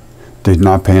science. They're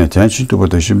not paying attention to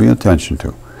what they should be attention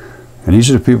to. And these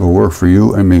are the people who work for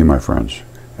you and me, my friends.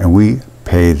 And we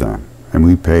pay them. And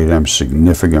we pay them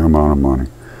significant amount of money.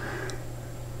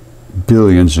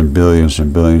 Billions and billions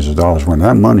and billions of dollars, when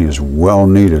that money is well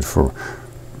needed for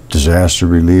disaster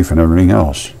relief and everything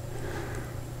else.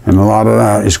 And a lot of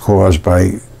that is caused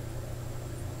by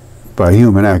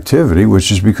human activity,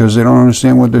 which is because they don't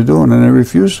understand what they're doing and they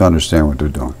refuse to understand what they're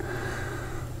doing.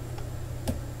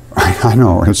 I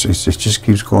know, it just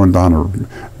keeps going down,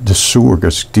 the sewer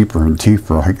gets deeper and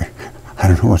deeper. I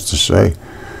don't know what to say,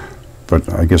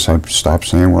 but I guess I've stopped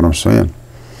saying what I'm saying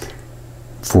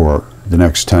for the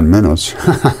next 10 minutes.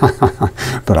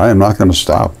 But I am not going to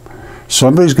stop.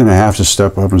 Somebody's going to have to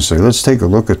step up and say, let's take a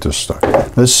look at this stuff.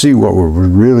 Let's see what we're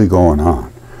really going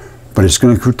on. But it's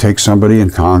going to take somebody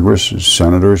in Congress,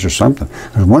 senators or something.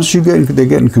 And once they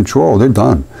get in control, they're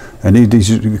done. And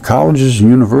these colleges and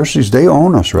universities, they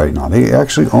own us right now. They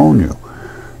actually own you.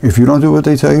 If you don't do what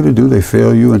they tell you to do, they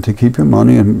fail you and to keep your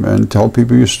money and tell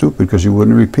people you're stupid because you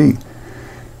wouldn't repeat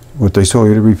what they told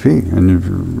you to repeat.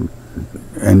 And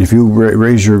if you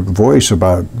raise your voice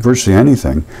about virtually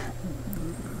anything,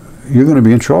 you're going to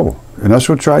be in trouble. And that's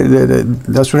what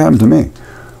happened to me.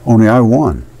 Only I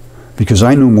won. Because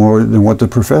I knew more than what the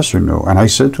professor knew. And I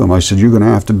said to him, I said, you're going to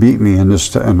have to beat me in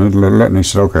this. And he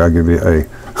said, okay, I'll give you A.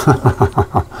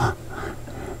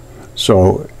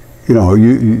 So, you know,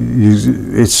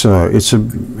 it's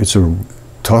a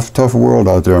tough world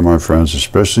out there, my friends,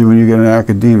 especially when you get in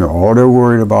academia. All they're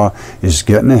worried about is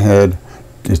getting ahead.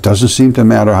 It doesn't seem to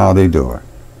matter how they do it.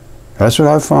 That's what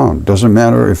I found. It doesn't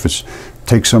matter if it's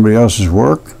take somebody else's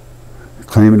work,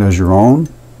 claim it as your own,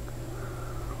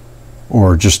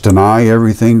 or just deny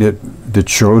everything that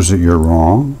shows that you're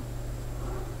wrong.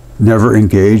 Never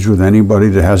engage with anybody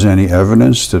that has any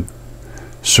evidence that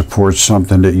supports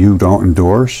something that you don't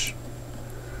endorse.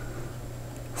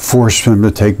 Force them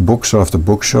to take books off the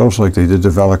bookshelves like they did to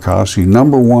Velikovsky.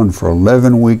 #1 for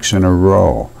 11 weeks in a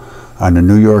row on the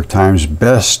New York Times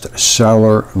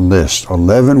bestseller list.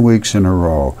 11 weeks in a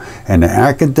row. And the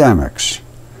academics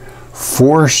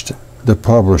forced the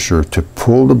publisher to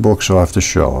pull the books off the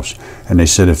shelves. And they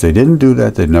said if they didn't do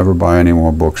that, they'd never buy any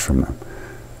more books from them.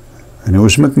 And it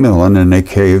was Macmillan, and they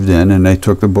caved in and they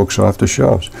took the books off the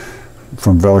shelves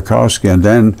from Velikovsky. And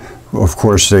then, of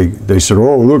course, they said,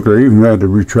 oh, look, they even had to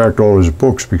retract all his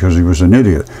books because he was an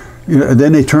idiot. You know, and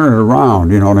then they turn it around,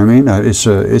 you know what I mean?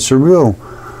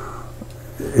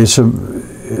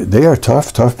 They are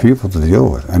tough people to deal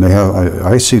with. And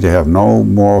I see they have no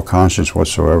moral conscience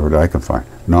whatsoever that I can find.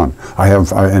 None.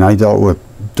 And I dealt with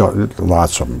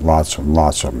lots of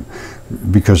them,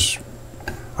 because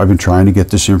I've been trying to get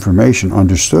this information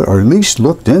understood, or at least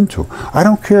looked into. I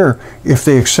don't care if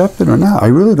they accept it or not. I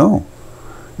really don't.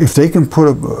 If they can put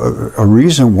a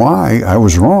reason why I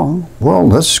was wrong, well,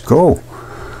 let's go.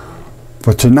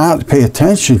 But to not pay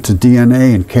attention to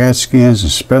DNA and CAT scans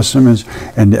and specimens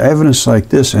and the evidence like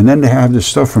this, and then to have this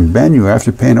stuff from Bennu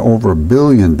after paying over $1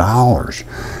 billion,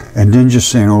 and then just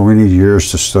saying, oh, we need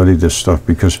years to study this stuff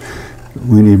because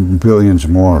we need billions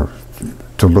more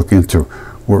to look into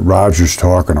what Roger's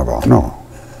talking about. No,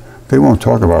 they won't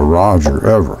talk about Roger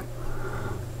ever.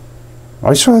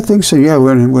 I saw things say, yeah,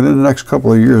 within the next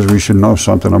couple of years we should know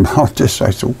something about this. I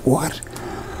said, what?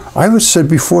 I said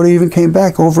before they even came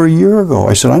back over a year ago.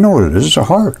 I said, I know what it is. It's a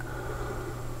heart.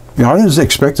 You know, I didn't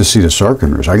expect to see the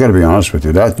sarcomeres. I got to be honest with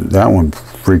you. That one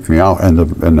freaked me out, and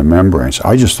the membranes.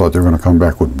 I just thought they were going to come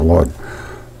back with blood.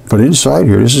 But inside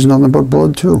here, this is nothing but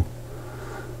blood too.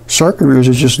 Sarcomeres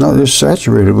are just not. They're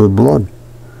saturated with blood.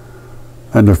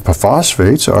 And the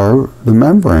phosphates are the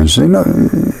membranes.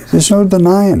 There's no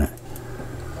denying it.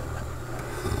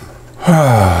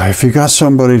 If you got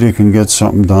somebody that can get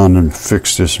something done and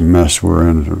fix this mess we're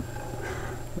in,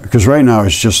 because right now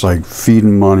it's just like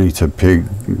feeding money to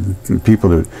people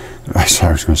that,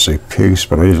 I was going to say pigs,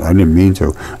 but I didn't mean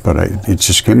to, but it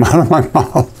just came out of my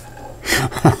mouth.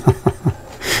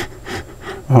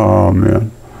 Oh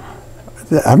man,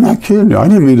 I'm not kidding you. I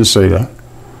didn't mean to say that,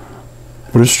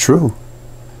 but it's true.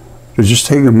 They're just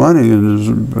taking money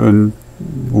and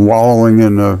wallowing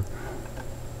in the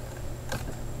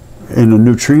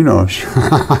neutrinos.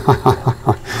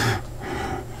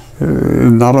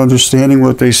 Not understanding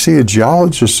what they see. A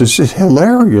geologist, it's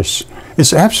hilarious.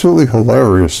 It's absolutely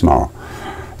hilarious now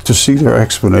to see their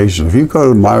explanations. If you go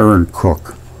to Myron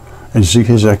Cook and see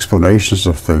his explanations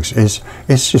of things,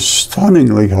 it's just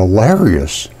stunningly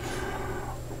hilarious.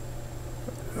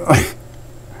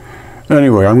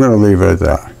 Anyway, I'm going to leave it at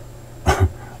that.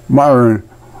 Myron.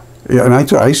 Yeah, and I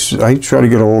try to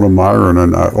get a hold of Myron,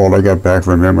 and all I got back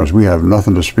from him was, we have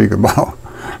nothing to speak about.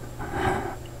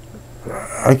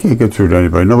 I can't get through to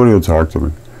anybody. Nobody will talk to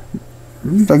me.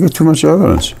 I get too much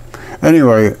evidence.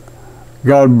 Anyway,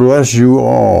 God bless you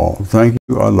all. Thank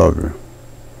you. I love you.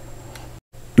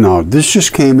 Now, this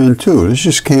just came in too. This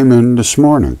just came in this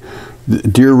morning.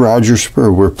 Dear Roger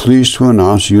Spur, we're pleased to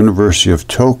announce the University of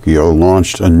Tokyo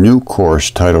launched a new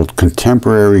course titled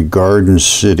Contemporary Garden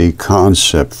City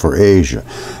Concept for Asia,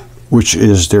 which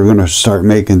is they're going to start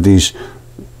making these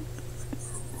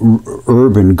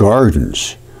urban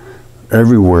gardens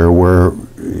everywhere where,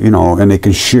 you know, and they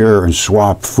can share and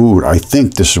swap food. I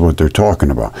think this is what they're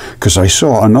talking about. Because I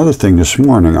saw another thing this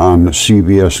morning on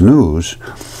CBS News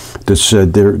that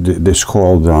said it's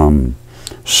called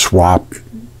Swap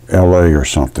LA or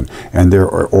something. And there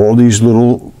are all these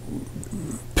little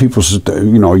people's,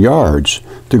 you know, yards.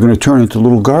 They're going to turn into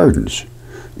little gardens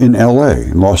in LA,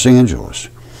 in Los Angeles.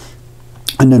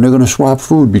 And then they're going to swap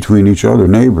food between each other,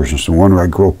 neighbors. And so one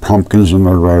might grow pumpkins and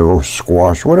another might grow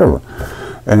squash, whatever.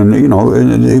 And, you know,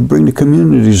 and they bring the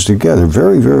communities together.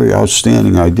 Very, very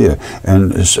outstanding idea. And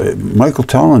Michael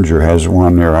Tellinger has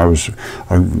one there. I was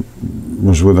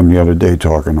with him the other day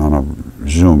talking on a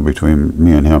Zoom between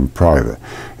me and him private.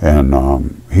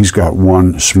 And he's got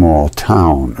one small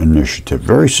town initiative,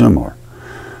 very similar.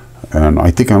 And I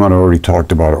think I might have already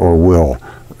talked about it, or will.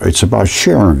 It's about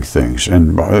sharing things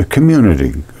and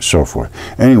community, so forth.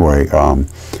 Anyway,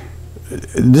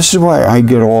 this is why I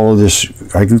get all of this.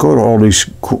 I can go to all these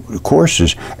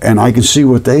courses and I can see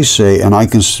what they say and I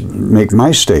can make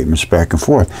my statements back and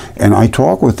forth. And I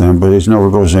talk with them, but it never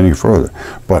goes any further.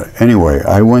 But anyway,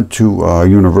 I went to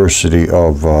University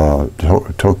of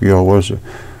Tokyo, was it?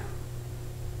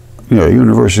 Yeah,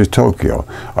 University of Tokyo.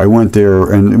 I went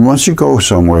there, and once you go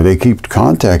somewhere, they keep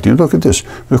contacting you. Look at this.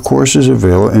 The course is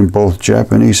available in both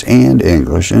Japanese and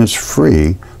English, and it's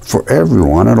free for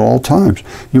everyone at all times.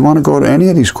 You want to go to any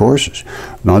of these courses.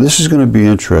 Now, this is going to be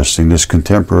interesting, this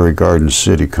contemporary garden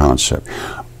city concept.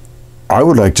 I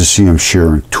would like to see them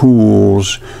sharing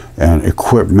tools and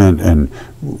equipment and,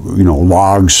 you know,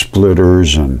 log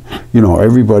splitters, and, you know,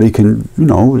 everybody can, you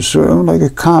know, it's sort of like a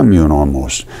commune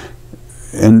almost.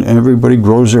 And everybody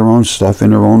grows their own stuff in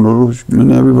their own little,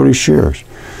 and everybody shares.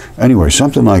 Anyway,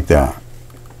 something like that.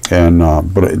 And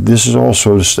but this is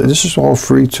also, this is all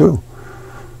free too.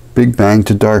 Big Bang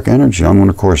to Dark Energy. I'm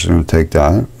of course going to take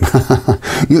that.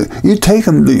 you take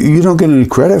them. You don't get any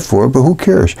credit for it, but who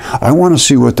cares? I want to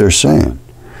see what they're saying.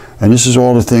 And this is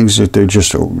all the things that they're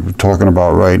just talking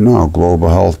about right now. Global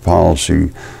health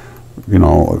policy. You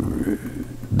know.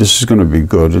 This is going to be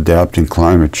good. Adapting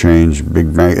climate change,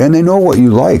 Big Bang, and they know what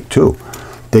you like too.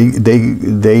 They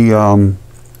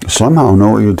somehow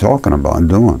know what you're talking about and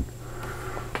doing,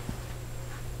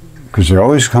 because they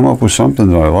always come up with something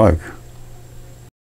that I like.